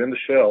chemical cue in the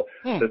shell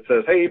that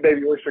says, hey,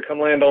 baby oyster, come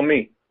land on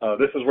me.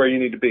 This is where you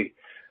need to be.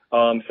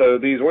 So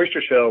these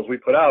oyster shells we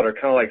put out are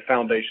kind of like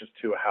foundations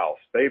to a house.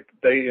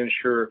 They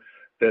ensure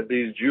that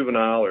these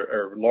juvenile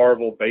or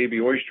larval baby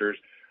oysters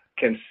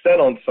can set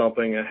on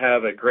something and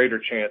have a greater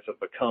chance of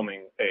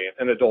becoming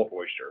an adult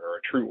oyster or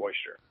a true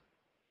oyster.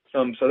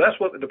 So that's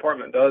what the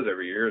department does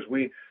every year is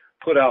we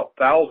put out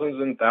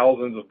thousands and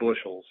thousands of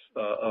bushels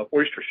of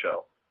oyster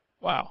shell.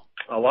 Wow.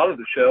 A lot of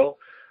the shell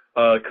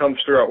comes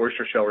through our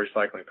oyster shell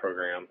recycling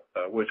program,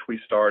 which we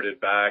started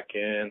back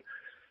in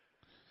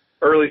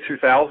early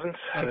 2000s,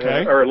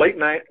 or late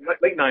 90s.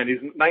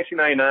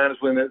 1999 is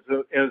when it's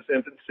in its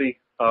infancy,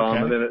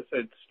 and then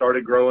it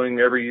started growing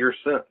every year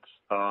since.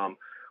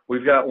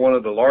 We've got one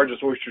of the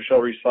largest oyster shell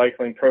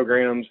recycling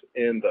programs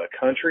in the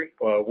country.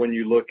 When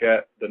you look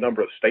at the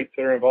number of states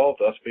that are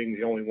involved, us being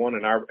the only one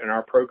in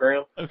our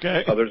program.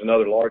 There's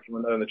another large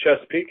one in the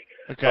Chesapeake.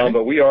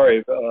 But we are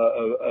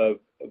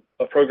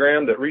a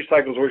program that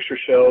recycles oyster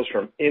shells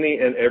from any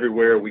and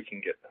everywhere we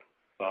can get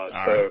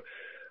them.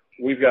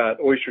 We've got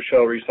oyster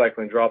shell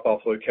recycling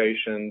drop-off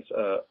locations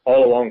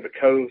all along the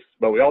coast,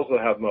 but we also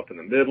have them up in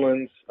the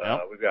Midlands.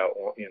 We've got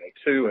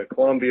two in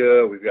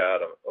Columbia. We've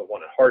got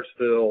one in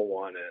Hartsville,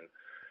 one in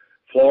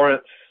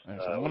Florence.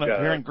 One up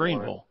here in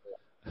Greenville.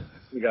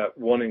 We got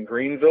one in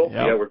Greenville.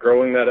 Yeah, we're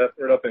growing that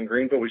effort up in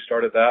Greenville. We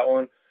started that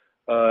one.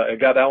 I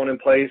got that one in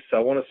place, I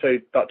want to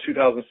say about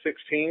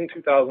 2016,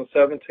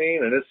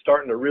 2017, and it's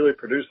starting to really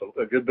produce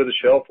a good bit of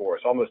shell for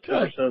us. Almost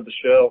 10% of the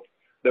shell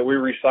that we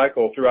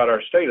recycle throughout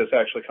our state is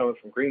actually coming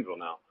from Greenville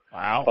now.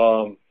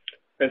 Wow.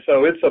 And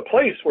so it's a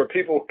place where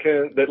people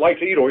that like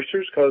to eat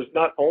oysters, because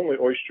not only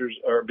oysters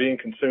are being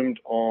consumed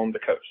on the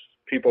coast.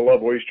 People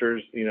love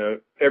oysters,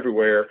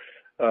 everywhere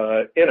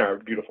in our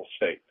beautiful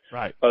state.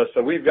 Right.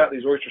 So we've got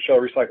these oyster shell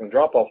recycling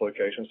drop-off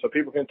locations so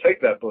people can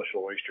take that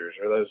bushel oysters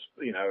or those,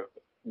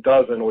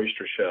 dozen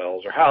oyster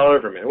shells or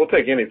however many. We'll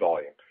take any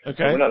volume.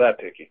 We're not that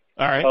picky.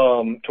 All right.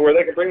 To where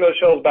they can bring those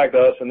shells back to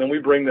us, and then we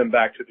bring them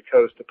back to the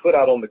coast to put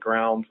out on the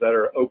grounds that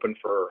are open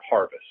for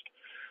harvest.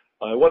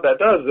 What that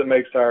does is it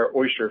makes our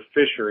oyster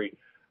fishery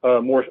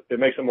it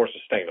makes it more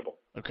sustainable.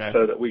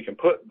 So that we can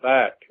put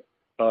back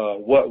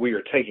what we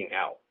are taking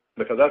out.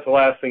 Because that's the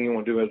last thing you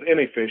want to do as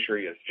any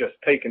fishery is just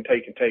take and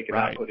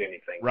not put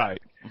anything. Right.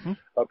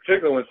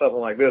 Particularly when something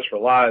like this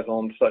relies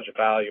on such a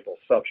valuable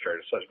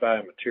substrate, such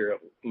valuable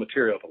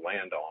material to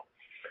land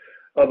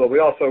on. But we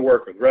also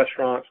work with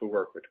restaurants. We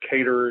work with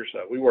caterers.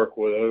 We work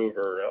with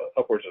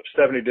upwards of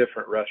 70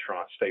 different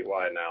restaurants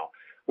statewide now,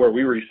 where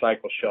we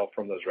recycle shell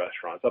from those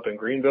restaurants. Up in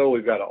Greenville,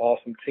 we've got an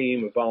awesome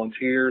team of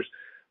volunteers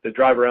that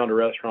drive around to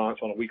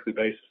restaurants on a weekly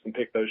basis and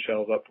pick those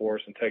shells up for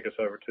us and take us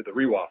over to the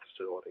Rewa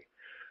facility.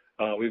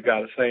 We've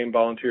got the same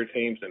volunteer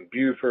teams in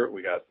Beaufort.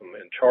 We got some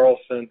in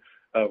Charleston.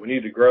 We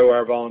need to grow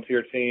our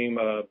volunteer team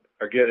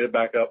or get it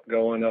back up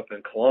going up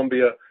in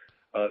Columbia.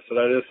 So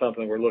that is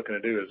something we're looking to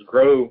do, is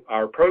grow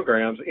our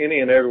programs any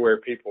and everywhere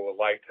people would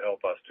like to help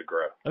us to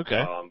grow.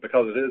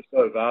 Because it is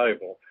so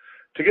valuable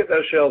to get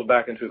those shells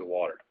back into the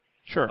water.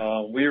 Sure.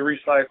 We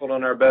recycled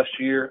on our best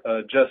year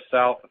just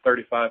south of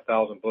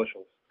 35,000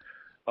 bushels.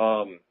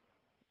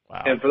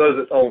 Wow. And for those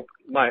that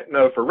might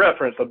know, for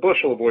reference, a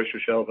bushel of oyster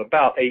shell is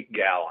about 8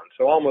 gallons,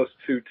 so almost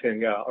two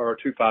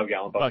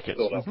 5-gallon buckets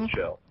filled up with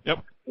shell.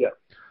 Yep. Yeah.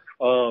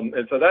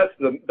 And so that's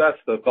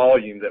the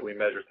volume that we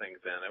measure things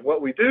in. And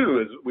what we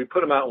do is we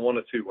put them out in one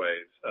of two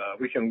ways.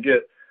 We can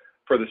get,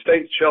 for the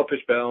state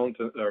shellfish beds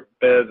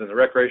and the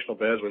recreational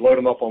beds, we load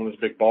them up on this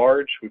big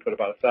barge. We put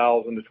about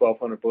 1,000 to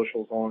 1,200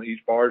 bushels on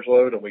each barge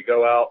load, and we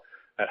go out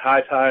at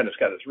high tide, and it's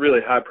got this really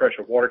high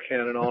pressure water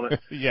cannon on it.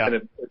 Yeah.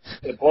 And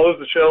it blows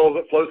the shells,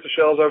 it floats the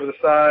shells over the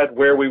side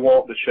where we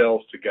want the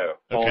shells to go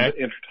on the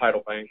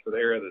intertidal banks of the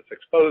area that's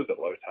exposed at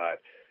low tide.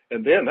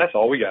 And then that's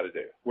all we got to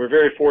do. We're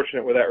very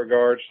fortunate with that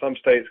regard. Some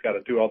states got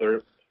to do all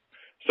their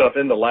stuff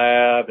in the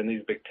lab in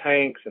these big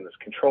tanks in this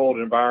controlled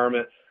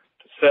environment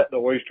to set the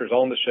oysters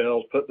on the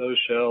shells, put those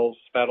shells,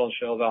 spattling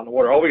shells out in the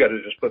water. All we got to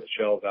do is just put the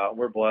shells out, and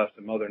we're blessed,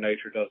 and Mother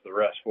Nature does the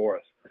rest for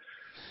us.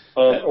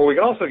 Or we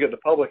can also get the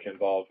public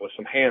involved with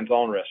some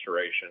hands-on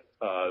restoration,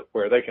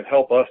 where they can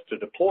help us to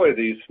deploy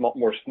these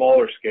more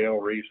smaller scale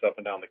reefs up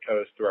and down the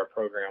coast through our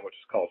program, which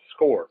is called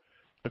SCORE,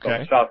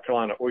 the South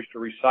Carolina Oyster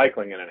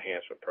Recycling and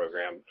Enhancement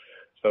Program.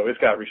 So it's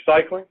got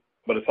recycling,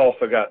 but it's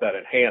also got that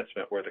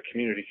enhancement where the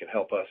community can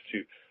help us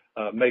to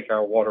make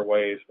our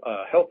waterways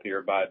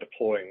healthier by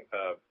deploying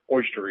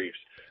oyster reefs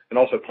and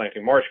also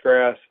planting marsh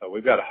grass.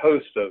 We've got a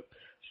host of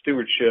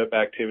stewardship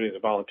activities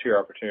and volunteer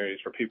opportunities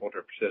for people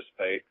to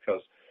participate,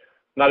 because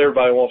not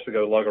everybody wants to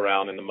go lug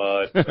around in the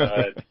mud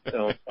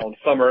on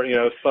summer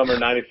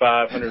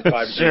 95,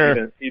 105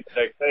 degrees heat the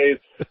next days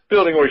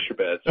building oyster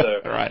beds.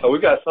 So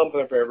we've got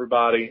something for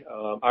everybody.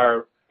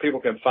 Our people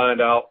can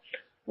find out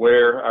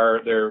where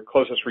their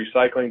closest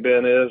recycling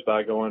bin is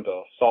by going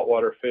to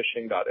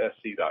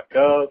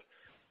saltwaterfishing.sc.gov.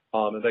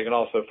 And they can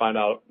also find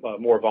out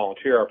more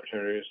volunteer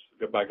opportunities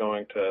by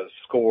going to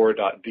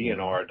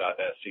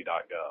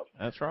score.dnr.sc.gov.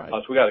 That's right.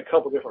 So we got a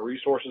couple different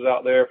resources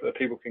out there that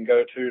people can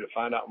go to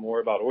find out more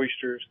about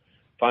oysters,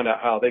 find out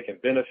how they can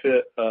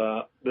benefit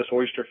this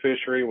oyster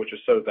fishery, which is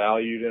so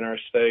valued in our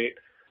state,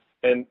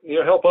 and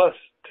help us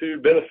to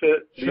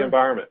benefit the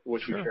environment,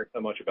 which we care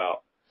so much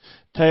about.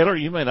 Taylor,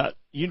 you may not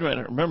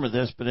remember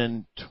this, but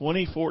in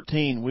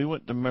 2014 we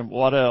went to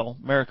Waddell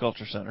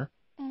Mariculture Center.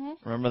 Mm-hmm.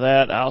 Remember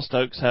that? Al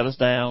Stokes had us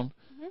down.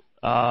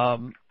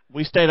 Mm-hmm.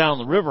 We stayed out on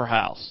the river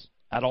house,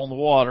 out on the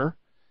water,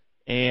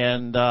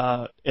 and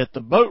at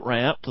the boat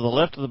ramp, to the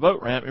left of the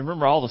boat ramp, you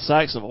remember all the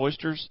sacks of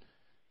oysters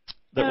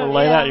that were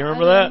laid out? You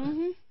remember that?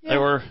 Mm-hmm. Yeah. They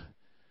were,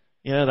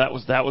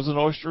 that was an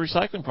oyster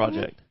recycling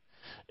project.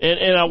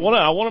 Mm-hmm. And I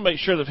want to make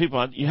sure that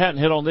people, you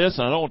hadn't hit on this,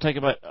 and I don't want to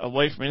take it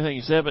away from anything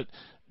you said, but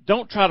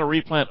don't try to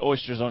replant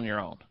oysters on your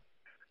own.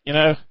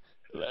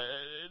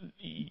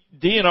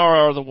 DNR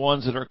are the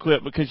ones that are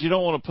equipped, because you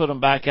don't want to put them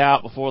back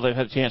out before they've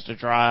had a chance to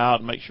dry out,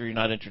 and make sure you're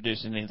not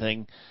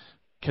introducing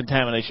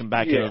contamination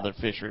back into the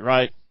fishery,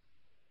 right?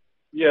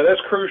 Yeah,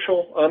 that's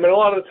crucial. And a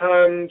lot of the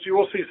times you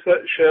will see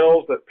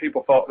shells that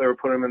people thought they were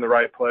putting them in the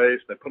right place.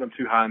 They put them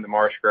too high in the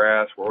marsh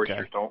grass where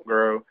oysters don't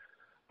grow.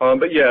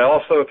 But yeah,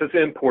 also if it's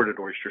imported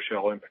oyster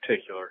shell in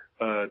particular,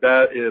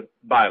 that is,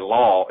 by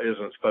law,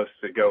 isn't supposed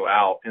to go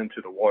out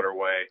into the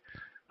waterway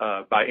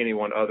by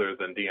anyone other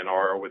than DNR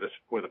or with a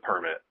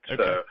permit.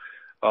 Okay. So,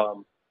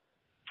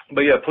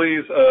 but yeah,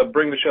 please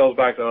bring the shells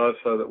back to us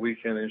so that we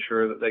can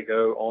ensure that they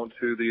go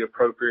onto the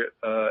appropriate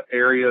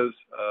areas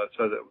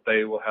so that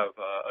they will have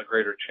a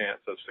greater chance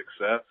of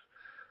success.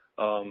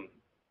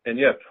 And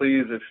yeah,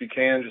 please, if you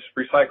can, just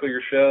recycle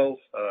your shells.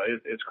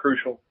 It's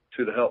crucial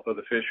to the health of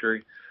the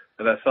fishery.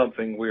 And that's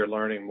something we are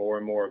learning more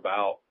and more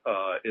about,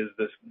 is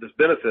this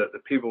benefit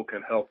that people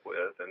can help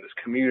with, and this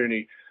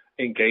community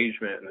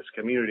engagement and this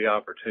community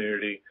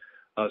opportunity.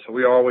 So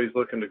we are always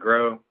looking to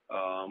grow.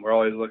 We're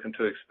always looking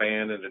to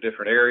expand into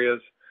different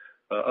areas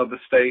of the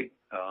state.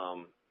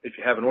 If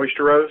you have an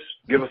oyster roast,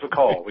 give us a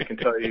call. We can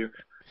tell you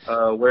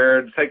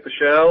where to take the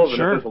shells,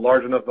 and if it's a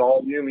large enough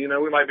volume,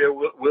 we might be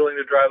willing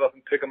to drive up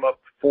and pick them up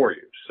for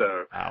you.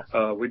 So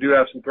we do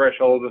have some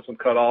thresholds and some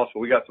cutoffs,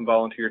 but we got some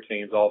volunteer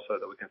teams also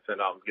that we can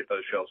send out and get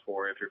those shells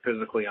for you if you're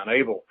physically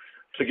unable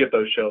to get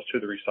those shells to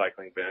the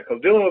recycling bin.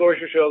 Because dealing with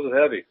oyster shells is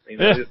heavy.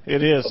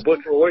 It is. A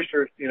bushel of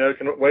oysters,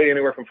 can weigh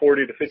anywhere from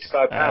 40 to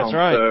 55 pounds. That's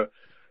right. So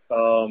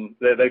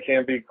they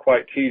can be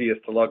quite tedious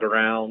to lug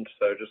around.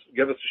 So just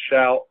give us a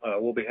shout.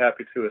 We'll be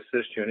happy to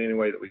assist you in any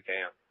way that we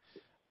can.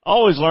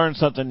 Always learn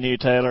something new,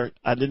 Taylor.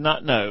 I did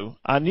not know.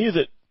 I knew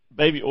that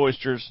baby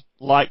oysters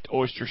liked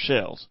oyster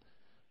shells,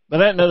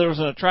 but I didn't know there was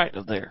an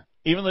attractant there.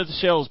 Even though the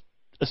shell's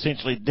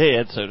essentially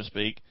dead, so to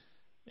speak,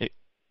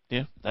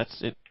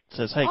 that's it.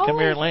 Says, hey, come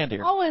here and land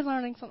here. Always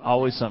learning something.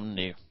 Always something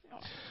new.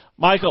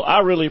 Michael, I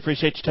really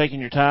appreciate you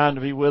taking your time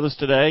to be with us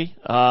today.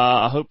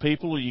 I hope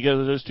you go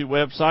to those two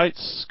websites,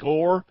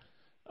 SCORE,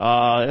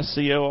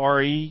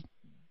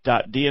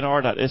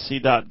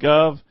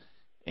 SCORE.DNR.SC.gov,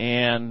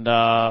 and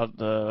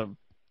the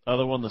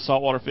other one, the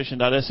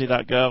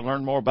saltwaterfishing.sc.gov.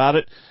 Learn more about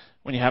it.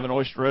 When you have an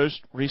oyster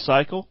roast,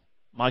 recycle.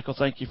 Michael,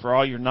 thank you for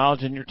all your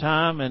knowledge and your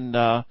time, and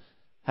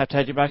have to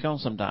have you back on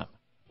sometime.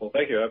 Well,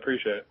 thank you. I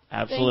appreciate it.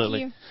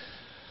 Absolutely. Thank you.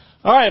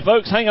 All right,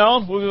 folks, hang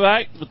on. We'll be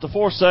back with the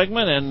fourth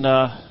segment, and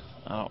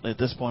at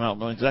this point, I don't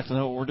know exactly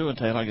what we're doing,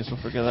 Taylor. I guess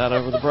we'll figure that out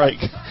over the break.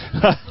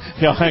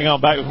 Y'all hang on.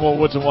 Back with more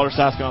Woods and Water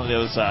South Carolina on the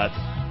other side.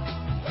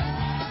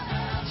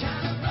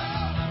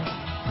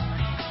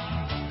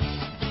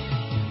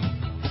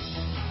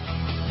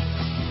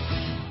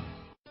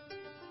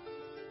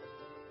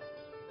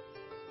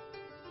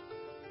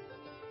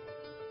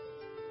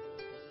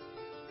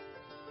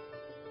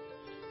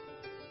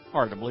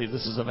 Hard to believe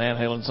this is a Van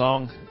Halen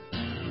song.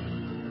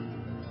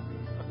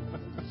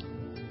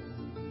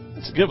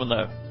 a good one,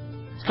 though.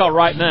 It's called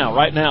Right Now.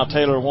 Right now,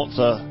 Taylor wants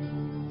a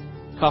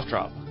cough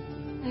drop.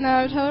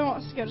 No, Taylor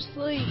wants to go to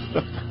sleep.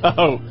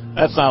 Oh,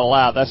 that's not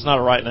allowed. That's not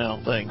a right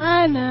now thing.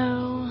 I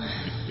know.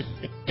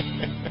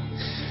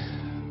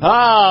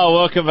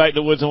 Welcome back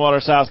to Woods and Water,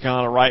 South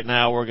Carolina. Right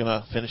now, we're going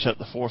to finish up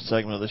the fourth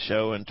segment of the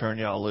show and turn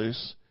y'all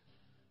loose.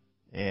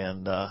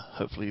 And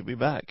hopefully you'll be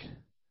back.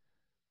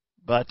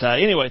 But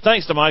anyway,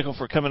 thanks to Michael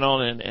for coming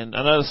on. And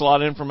I know there's a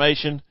lot of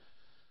information.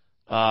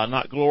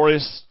 Not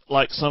glorious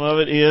like some of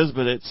it is,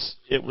 but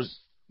it was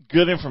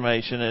good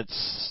information.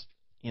 It's,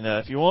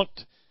 if you want...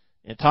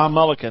 And Tom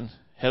Mulliken,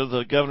 head of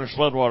the Governor's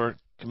Floodwater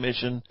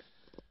Commission,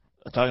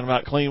 talking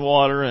about clean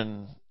water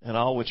and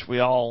all, which we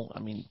all,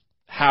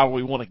 how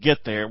we want to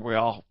get there, we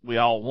all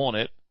want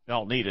it, we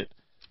all need it.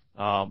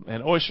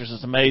 And oysters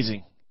is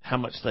amazing how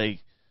much they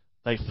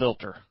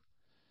filter.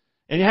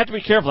 And you have to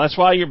be careful. That's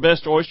why your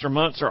best oyster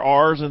months are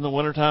ours in the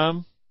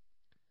wintertime.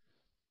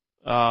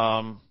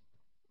 October,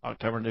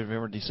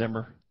 November,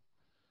 December.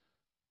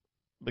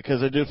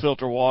 Because they do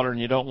filter water and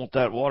you don't want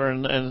that water.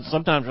 And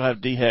sometimes we'll have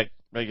DHEC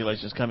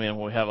regulations come in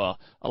when we have a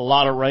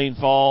lot of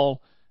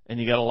rainfall and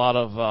you got a lot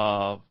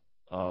of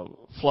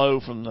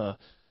flow from the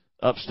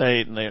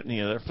upstate, and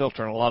they're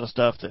filtering a lot of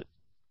stuff that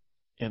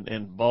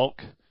in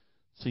bulk.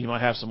 So you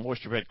might have some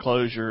oyster bed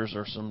closures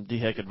or some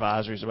DHEC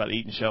advisories about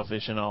eating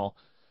shellfish and all.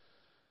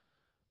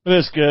 But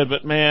it's good.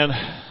 But man,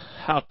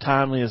 how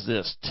timely is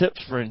this?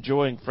 Tips for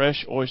enjoying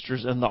fresh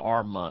oysters in the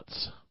R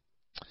months.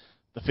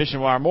 The Fishing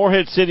Wire,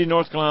 Morehead City,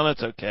 North Carolina.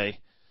 It's okay.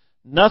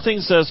 Nothing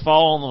says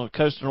fall on the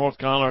coast of North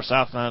Carolina or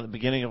South Carolina at the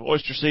beginning of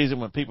oyster season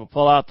when people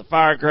pull out the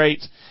fire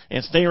grates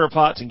and steamer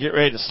pots and get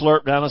ready to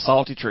slurp down a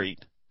salty treat.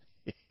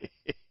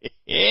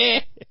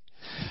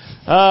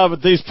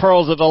 But these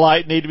pearls of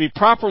delight need to be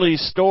properly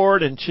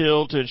stored and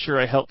chilled to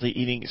ensure a healthy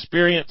eating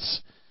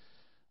experience.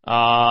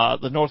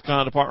 The North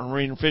Carolina Department of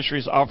Marine and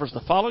Fisheries offers the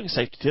following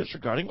safety tips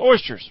regarding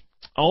oysters.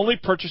 Only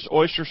purchase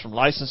oysters from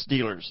licensed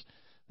dealers.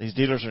 These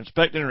dealers are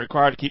inspected and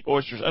required to keep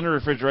oysters under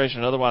refrigeration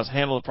and otherwise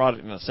handle the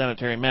product in a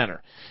sanitary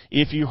manner.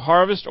 If you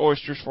harvest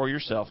oysters for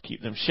yourself,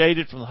 keep them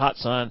shaded from the hot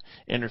sun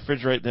and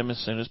refrigerate them as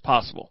soon as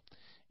possible.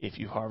 If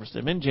you harvest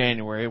them in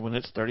January when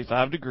it's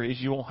 35 degrees,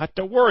 you won't have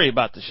to worry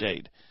about the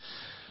shade.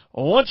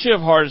 Once you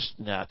have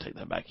harvested, I take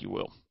that back, you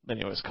will.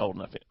 Anyway, it's cold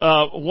enough.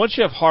 Once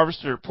you have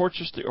harvested or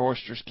purchased the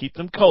oysters, keep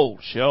them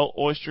cold. Shell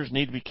oysters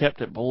need to be kept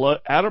at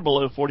or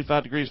below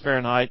 45 degrees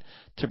Fahrenheit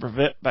to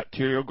prevent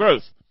bacterial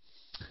growth.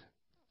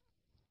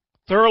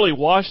 Thoroughly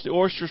wash the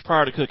oysters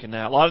prior to cooking.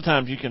 Now, a lot of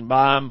times you can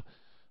buy them,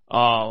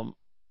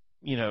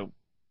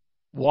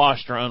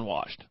 washed or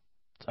unwashed.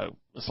 So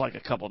it's like a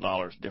couple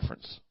dollars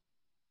difference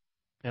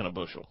in a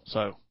bushel.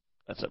 So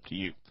that's up to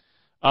you.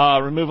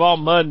 Remove all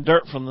mud and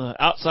dirt from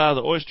the outside of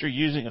the oyster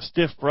using a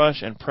stiff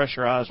brush and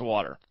pressurized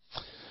water.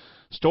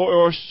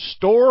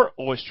 Store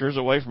oysters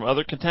away from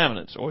other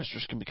contaminants.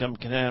 Oysters can become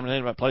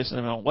contaminated by placing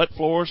them on wet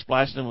floors,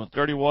 splashing them with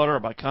dirty water,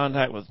 or by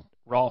contact with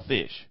raw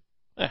fish.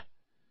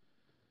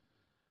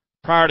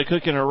 Prior to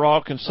cooking or raw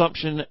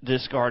consumption,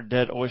 discard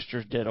dead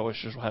oysters. Dead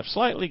oysters will have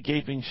slightly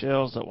gaping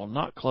shells that will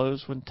not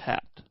close when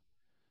tapped.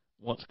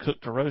 Once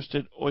cooked or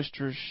roasted,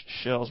 oysters'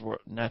 shells will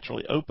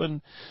naturally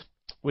open,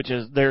 which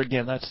is, there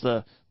again, that's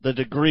the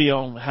degree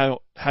on how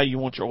you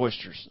want your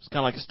oysters. It's kind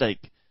of like a steak.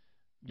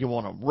 You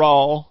want them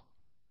raw,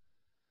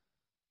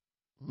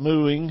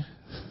 mooing.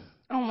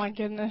 Oh, my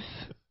goodness.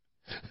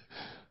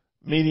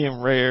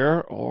 Medium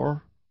rare,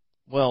 or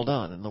well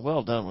done. And the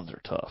well done ones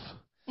are tough.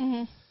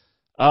 Mm-hmm.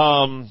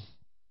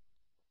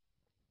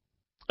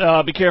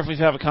 Be careful if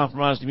you have a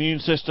compromised immune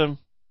system.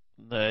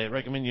 They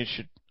recommend you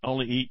should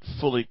only eat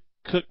fully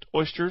cooked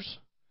oysters.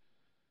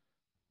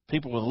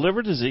 People with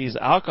liver disease,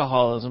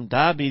 alcoholism,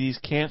 diabetes,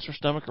 cancer,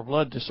 stomach or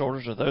blood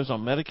disorders, or those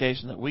on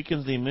medication that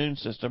weakens the immune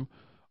system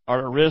are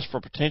at risk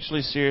for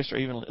potentially serious or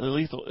even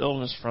lethal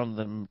illness from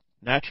the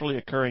naturally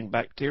occurring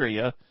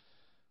bacteria,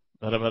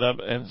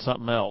 and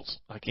something else.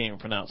 I can't even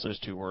pronounce those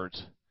two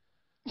words.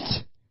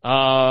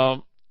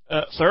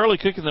 Thoroughly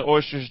cooking the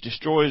oysters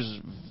destroys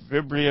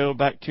Vibrio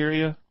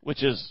bacteria,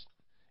 which is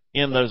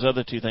in those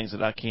other two things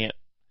that I can't.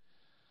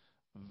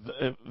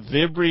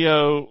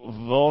 Vibrio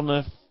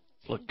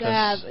vulnificus.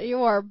 Dad,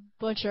 you are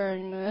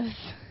butchering this.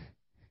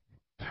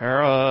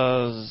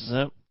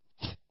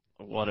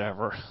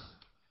 Whatever.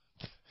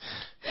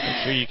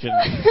 I'm sure you can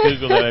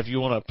Google that if you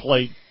want to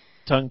play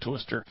tongue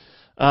twister.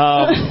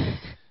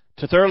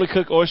 To thoroughly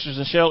cook oysters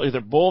in shell,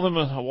 either boil them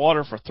in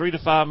water for 3 to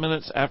 5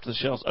 minutes after the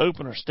shell's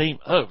open, or steam.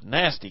 Oh,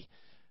 nasty.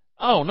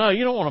 Oh, no,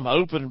 you don't want them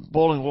open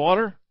boiling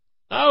water.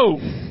 No.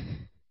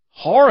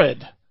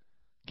 Horrid.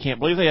 Can't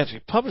believe they actually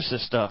published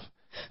this stuff.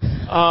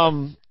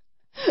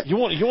 You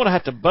want to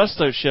have to bust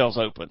those shells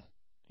open.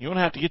 You want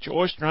to have to get your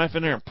oyster knife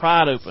in there and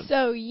pry it open.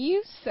 So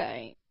you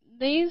say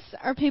these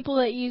are people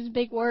that use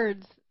big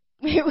words.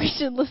 We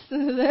should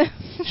listen to them.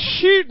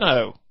 Shoot,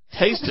 no.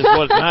 Taste is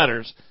what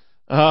matters.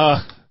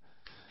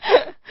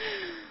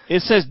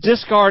 It says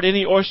discard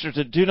any oysters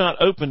that do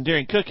not open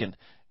during cooking.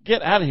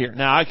 Get out of here.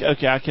 Now, I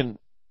can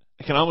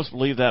almost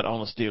believe that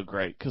on a steel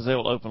grate because they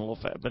will open a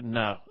little fast. But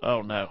no.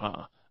 Oh,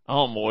 no. I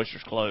want my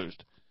oysters closed.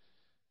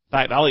 In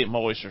fact, I'll eat my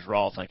oysters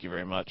raw, thank you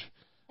very much.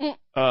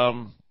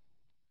 Oh,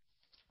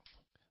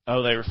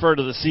 they refer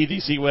to the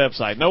CDC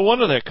website. No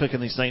wonder they're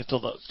cooking these things till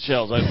the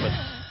shell's open.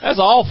 That's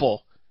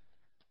awful.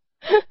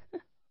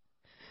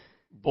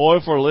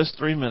 Boil for at least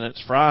 3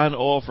 minutes. Fry in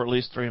oil for at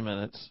least 3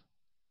 minutes.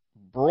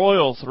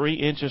 Broil 3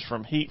 inches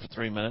from heat for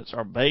 3 minutes,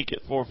 or bake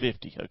at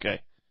 450.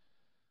 Okay.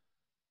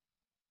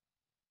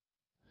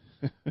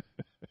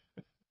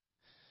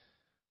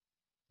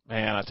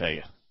 Man, I tell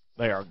you,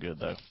 they are good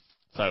though.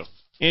 So,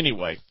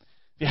 anyway, if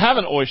you have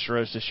an oyster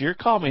roast this year,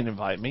 call me and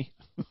invite me.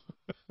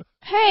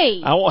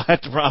 Hey. I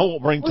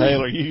won't bring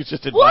Taylor. You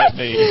just invite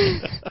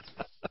me.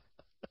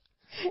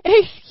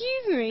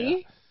 Excuse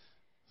me. Yeah.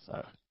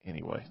 So,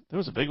 anyway, there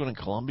was a big one in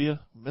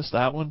Columbia. Missed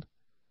that one.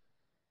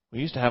 We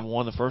used to have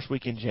one the first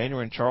week in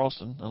January in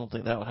Charleston. I don't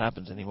think that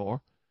happens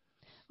anymore.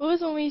 What was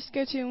the one we used to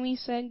go to and we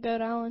said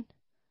Goat Island?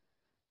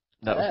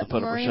 That was the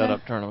Put Up or Shut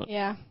Up tournament.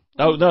 Yeah.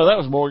 Oh, no, that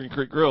was Morgan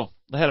Creek Grill.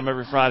 They had them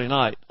every Friday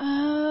night.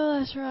 Oh,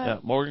 that's right. Yeah,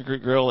 Morgan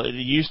Creek Grill. It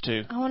used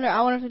to. I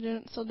wonder if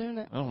they're still doing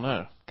it. I don't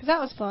know. Because that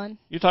was fun.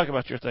 You talk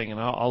about your thing,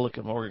 and I'll look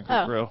at Morgan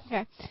Creek Grill.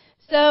 Okay.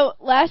 So,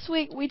 last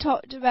week we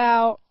talked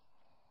about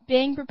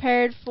being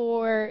prepared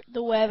for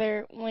the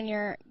weather when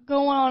you're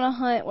going on a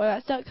hunt, whether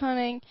that's duck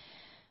hunting,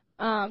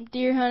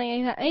 deer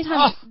hunting,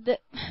 anytime.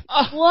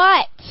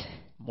 What?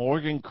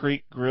 Morgan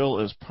Creek Grill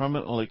is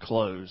permanently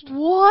closed.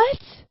 What?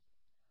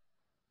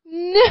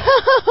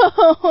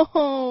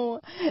 No!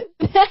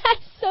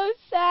 That's so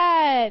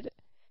sad.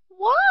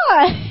 Why?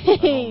 I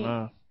don't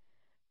know.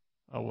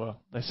 Oh, well.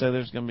 They say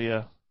there's going to be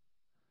a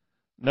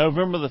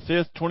November the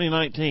 5th,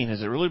 2019.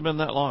 Has it really been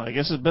that long? I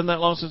guess it's been that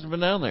long since we've been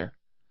down there.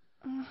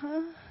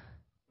 Uh-huh.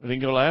 We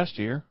didn't go last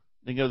year.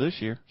 Didn't go this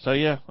year. So,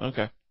 yeah,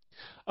 okay.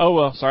 Oh,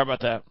 well, sorry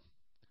about that.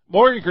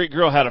 Morgan Creek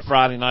Grill had a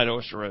Friday night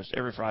oyster roast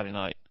every Friday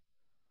night.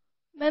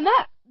 Man,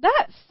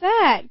 that's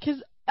sad,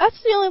 because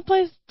that's the only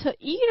place to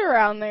eat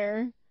around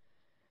there.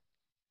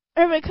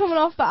 Everybody coming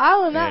off the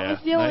island, that was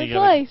the only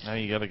place. Now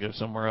you got to go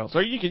somewhere else.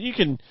 Or you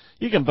can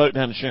boat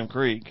down to Shem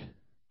Creek.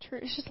 True,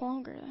 it's just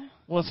longer, though.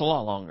 Well, it's a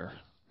lot longer.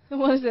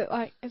 What is it,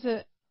 like, is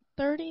it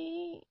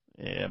 30?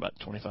 Yeah, about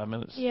 25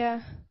 minutes.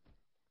 Yeah.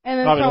 And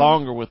then probably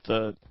longer with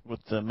the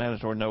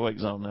mandatory no-wake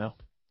zone now.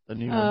 The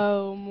new one.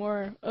 Oh,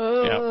 more.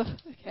 Oh, yeah.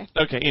 Okay.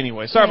 Okay,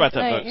 anyway, sorry about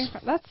that, folks.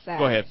 That's sad.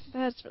 Go ahead.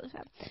 That's really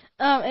sad.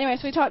 Anyway,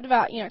 so we talked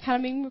about, kind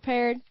of being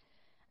prepared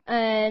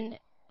and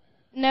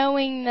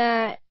knowing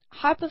that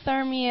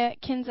hypothermia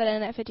can set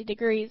in at 50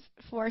 degrees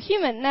for a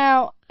human.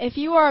 Now, if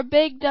you are a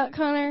big duck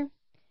hunter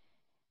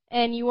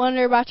and you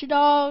wonder about your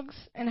dogs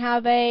and how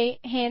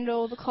they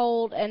handle the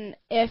cold, and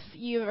if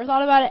you've ever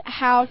thought about it,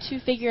 how to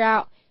figure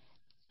out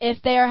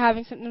if they are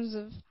having symptoms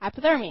of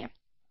hypothermia.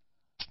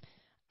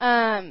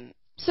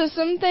 So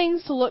some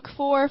things to look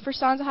for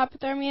signs of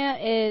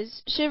hypothermia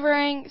is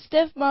shivering,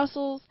 stiff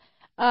muscles,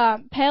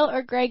 pale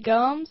or gray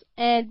gums,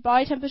 and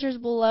body temperatures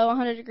below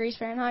 100 degrees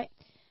Fahrenheit.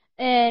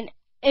 And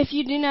if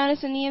you do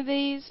notice any of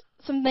these,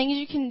 some things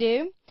you can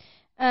do.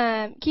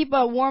 Keep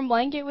a warm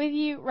blanket with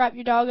you. Wrap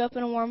your dog up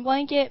in a warm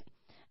blanket.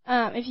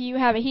 If you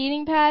have a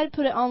heating pad,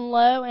 put it on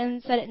low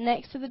and set it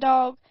next to the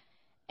dog.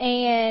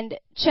 And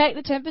check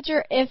the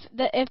temperature. If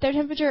their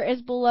temperature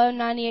is below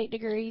 98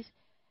 degrees,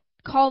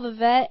 call the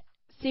vet.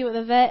 See what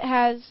the vet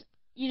has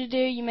you to do.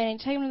 You may need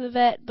to take them to the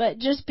vet, but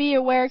just be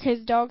aware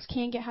because dogs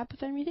can get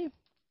hypothermia too.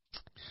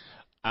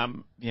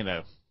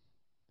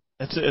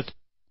 It's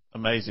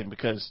amazing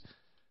because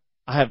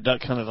I have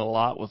duck hunted a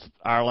lot with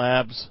our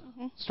labs,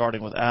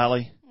 starting with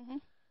Allie,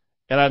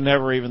 and I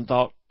never even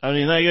thought. I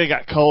mean, they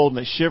got cold and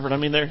they shivered. I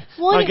mean,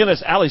 my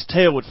goodness, Allie's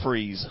tail would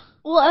freeze.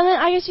 Well, and then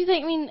I guess you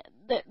think,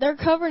 they're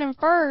covered in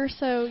fur,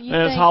 so you.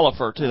 And it's hollow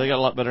fur too. They got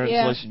a lot better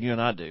insulation than you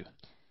and I do.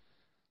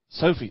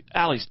 Sophie,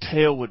 Allie's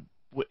tail would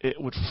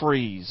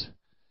freeze.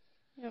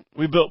 Yep.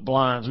 We built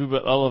blinds. We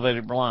built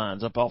elevated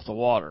blinds up off the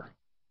water,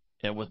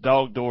 and with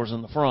dog doors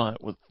in the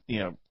front, with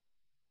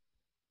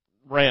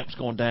ramps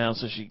going down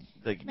so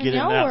they could get in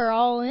and out. Y'all were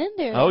all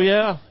into it. Oh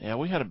yeah,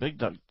 we had a big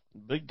duck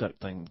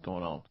thing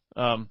going on.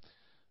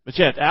 But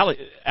yeah,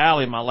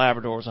 Allie, my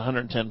Labrador, was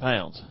 110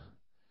 pounds.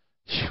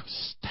 She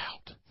was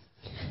stout.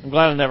 I'm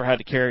glad I never had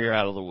to carry her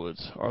out of the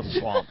woods or the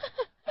swamp.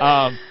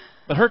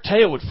 But her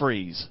tail would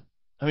freeze.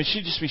 I mean,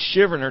 she'd just be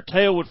shivering. Her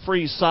tail would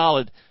freeze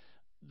solid.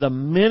 The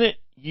minute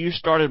you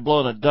started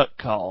blowing a duck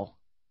call,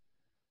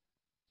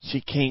 she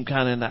came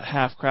kind of in that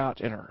half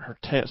crouch, and her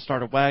tail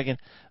started wagging.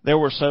 There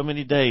were so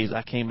many days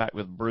I came back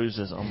with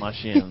bruises on my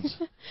shins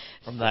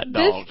from that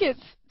dog. Biscuit's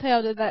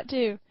tail did that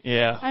too.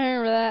 Yeah. I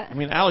remember that. I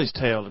mean, Allie's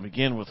tail to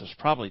begin with was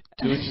probably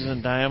 2 inches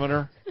in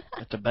diameter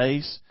at the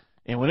base.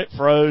 And when it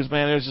froze,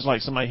 man, it was just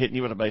like somebody hitting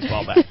you with a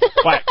baseball bat.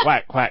 Quack,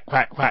 quack, quack,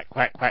 quack, quack,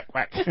 quack, quack,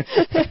 quack.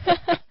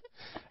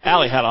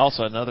 Allie had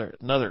also another.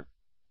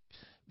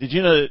 Did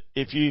you know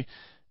that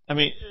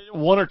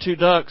one or two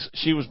ducks,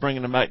 she was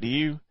bringing them back to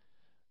you.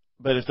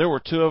 But if there were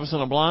two of us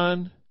in a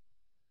blind,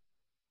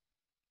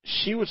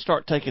 she would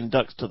start taking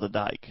ducks to the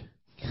dike.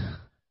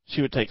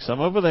 She would take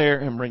some over there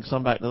and bring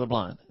some back to the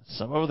blind.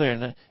 Some over there.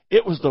 And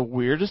it was the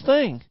weirdest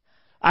thing.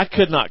 I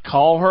could not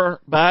call her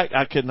back.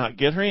 I could not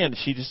get her in.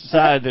 She just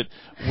decided that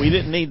we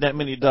didn't need that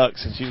many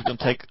ducks, and she was going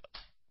to take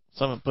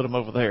some and put them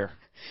over there.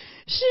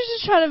 She was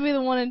just trying to be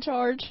the one in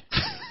charge.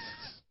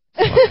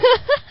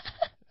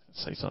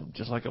 Say something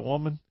just like a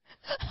woman?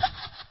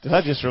 Did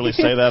I just really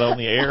say that on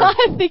the air?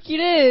 I think you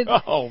did.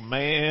 Oh,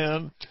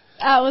 man.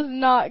 That was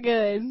not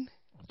good.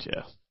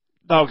 Yeah.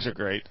 Dogs are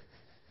great.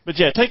 But,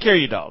 yeah, take care of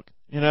your dog,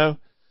 you know.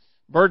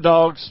 Bird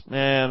dogs,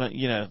 man,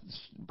 you know,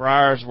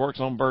 Briars works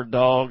on bird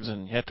dogs,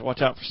 and you have to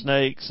watch out for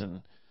snakes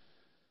and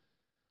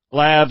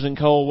labs in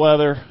cold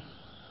weather,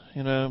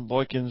 you know,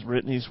 Boykins,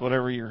 Brittany's,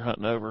 whatever you're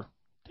hunting over.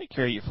 Take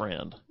care of your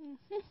friend.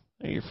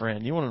 They're your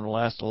friend. You want them to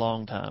last a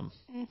long time.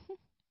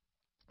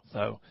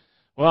 So,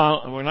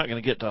 well, we're not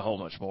going to get to a whole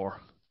much more.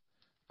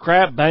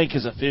 Crab Bank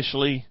is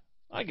officially,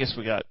 I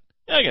got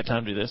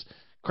time to do this.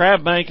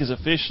 Crab Bank is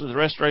officially, the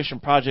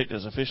restoration project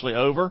is officially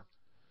over.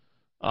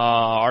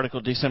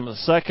 Article December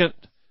the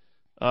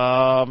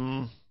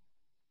 2nd.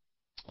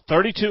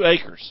 32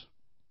 acres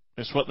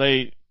is what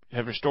they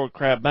have restored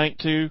Crab Bank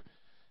to.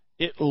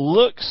 It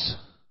looks,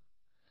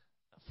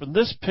 from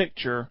this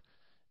picture,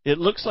 it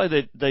looks like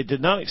they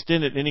did not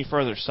extend it any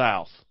further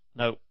south.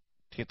 No,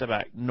 take that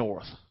back,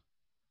 north.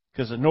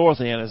 Because the north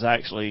end is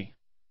actually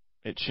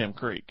at Shem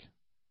Creek.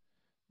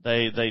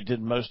 They did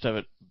most of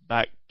it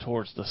back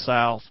towards the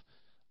south.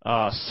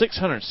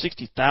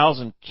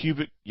 660,000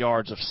 cubic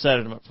yards of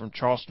sediment from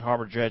Charleston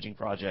Harbor Dredging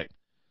Project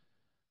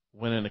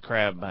went into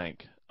Crab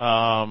Bank.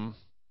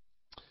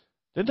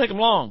 Didn't take them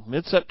long.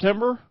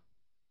 Mid-September.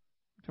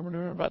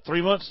 About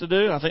 3 months to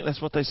do. I think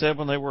that's what they said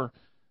when they were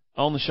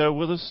on the show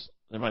with us.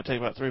 They might take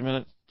about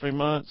 3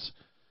 months.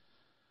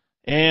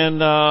 And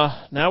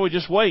now we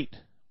just wait.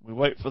 We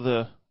wait for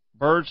the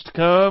birds to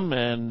come,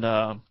 and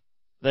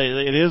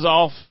it is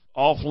off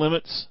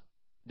limits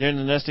during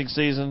the nesting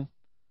season.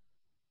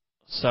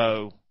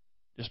 So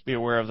just be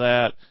aware of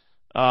that,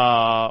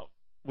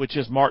 which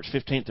is March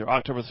 15th through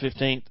October the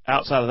 15th.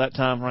 Outside of that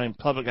time frame,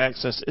 public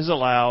access is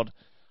allowed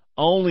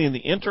only in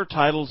the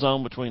intertidal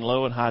zone between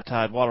low and high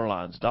tide water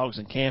lines. Dogs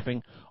and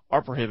camping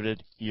are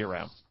prohibited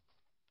year-round.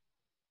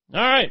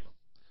 All right.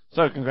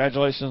 So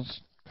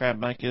congratulations.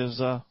 Crab Bank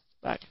is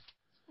back.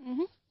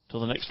 Till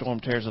the next storm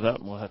tears it up,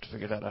 and we'll have to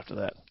figure it out after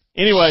that.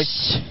 Anyway,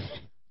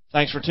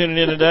 thanks for tuning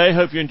in today.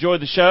 Hope you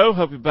enjoyed the show.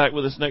 Hope you're back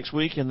with us next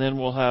week, and then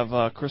we'll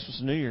have Christmas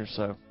and New Year's,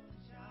 so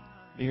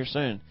be here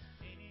soon.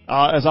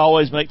 As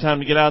always, make time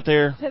to get out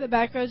there. Hit the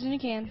back roads when you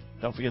can.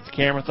 Don't forget the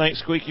camera. Thanks,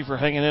 Squeaky, for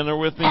hanging in there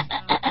with me.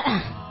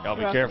 Y'all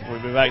be careful.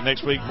 We'll be back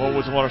next week. More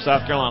Woods and Water,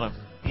 South Carolina.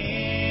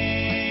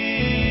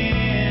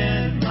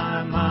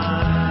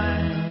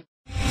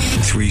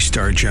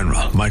 Three-star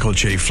General Michael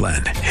J.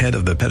 Flynn, head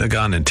of the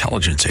Pentagon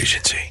Intelligence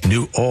Agency,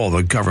 knew all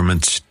the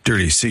government's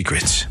dirty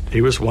secrets.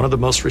 He was one of the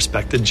most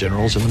respected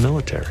generals in the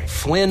military.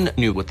 Flynn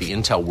knew what the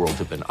intel world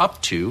had been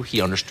up to.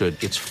 He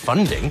understood its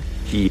funding.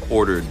 He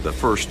ordered the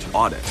first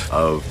audit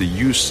of the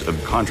use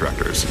of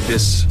contractors.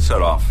 This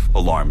set off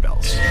alarm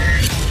bells.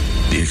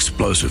 The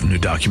explosive new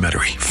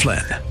documentary,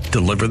 Flynn,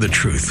 Deliver the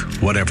Truth,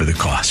 Whatever the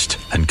Cost,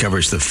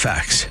 uncovers the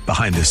facts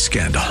behind this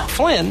scandal.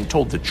 Flynn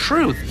told the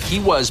truth. He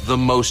was the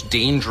most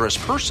dangerous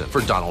person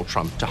for Donald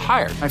Trump to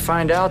hire. I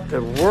find out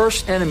the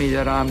worst enemy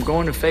that I'm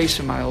going to face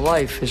in my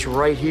life is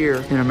right here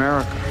in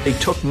America. They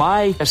took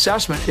my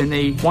assessment and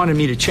they wanted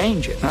me to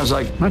change it. And I was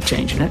like, I'm not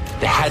changing it.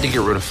 They had to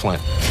get rid of Flynn.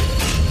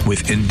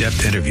 With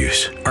in-depth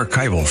interviews,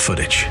 archival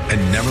footage,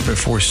 and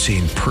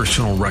never-before-seen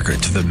personal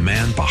records of the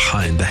man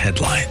behind the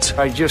headlines.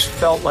 I just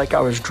felt like I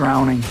was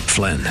drowning.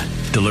 Flynn,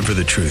 Deliver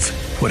the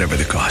Truth, Whatever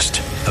the Cost.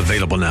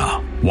 Available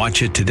now.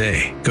 Watch it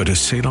today. Go to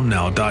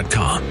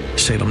salemnow.com.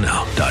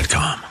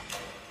 salemnow.com.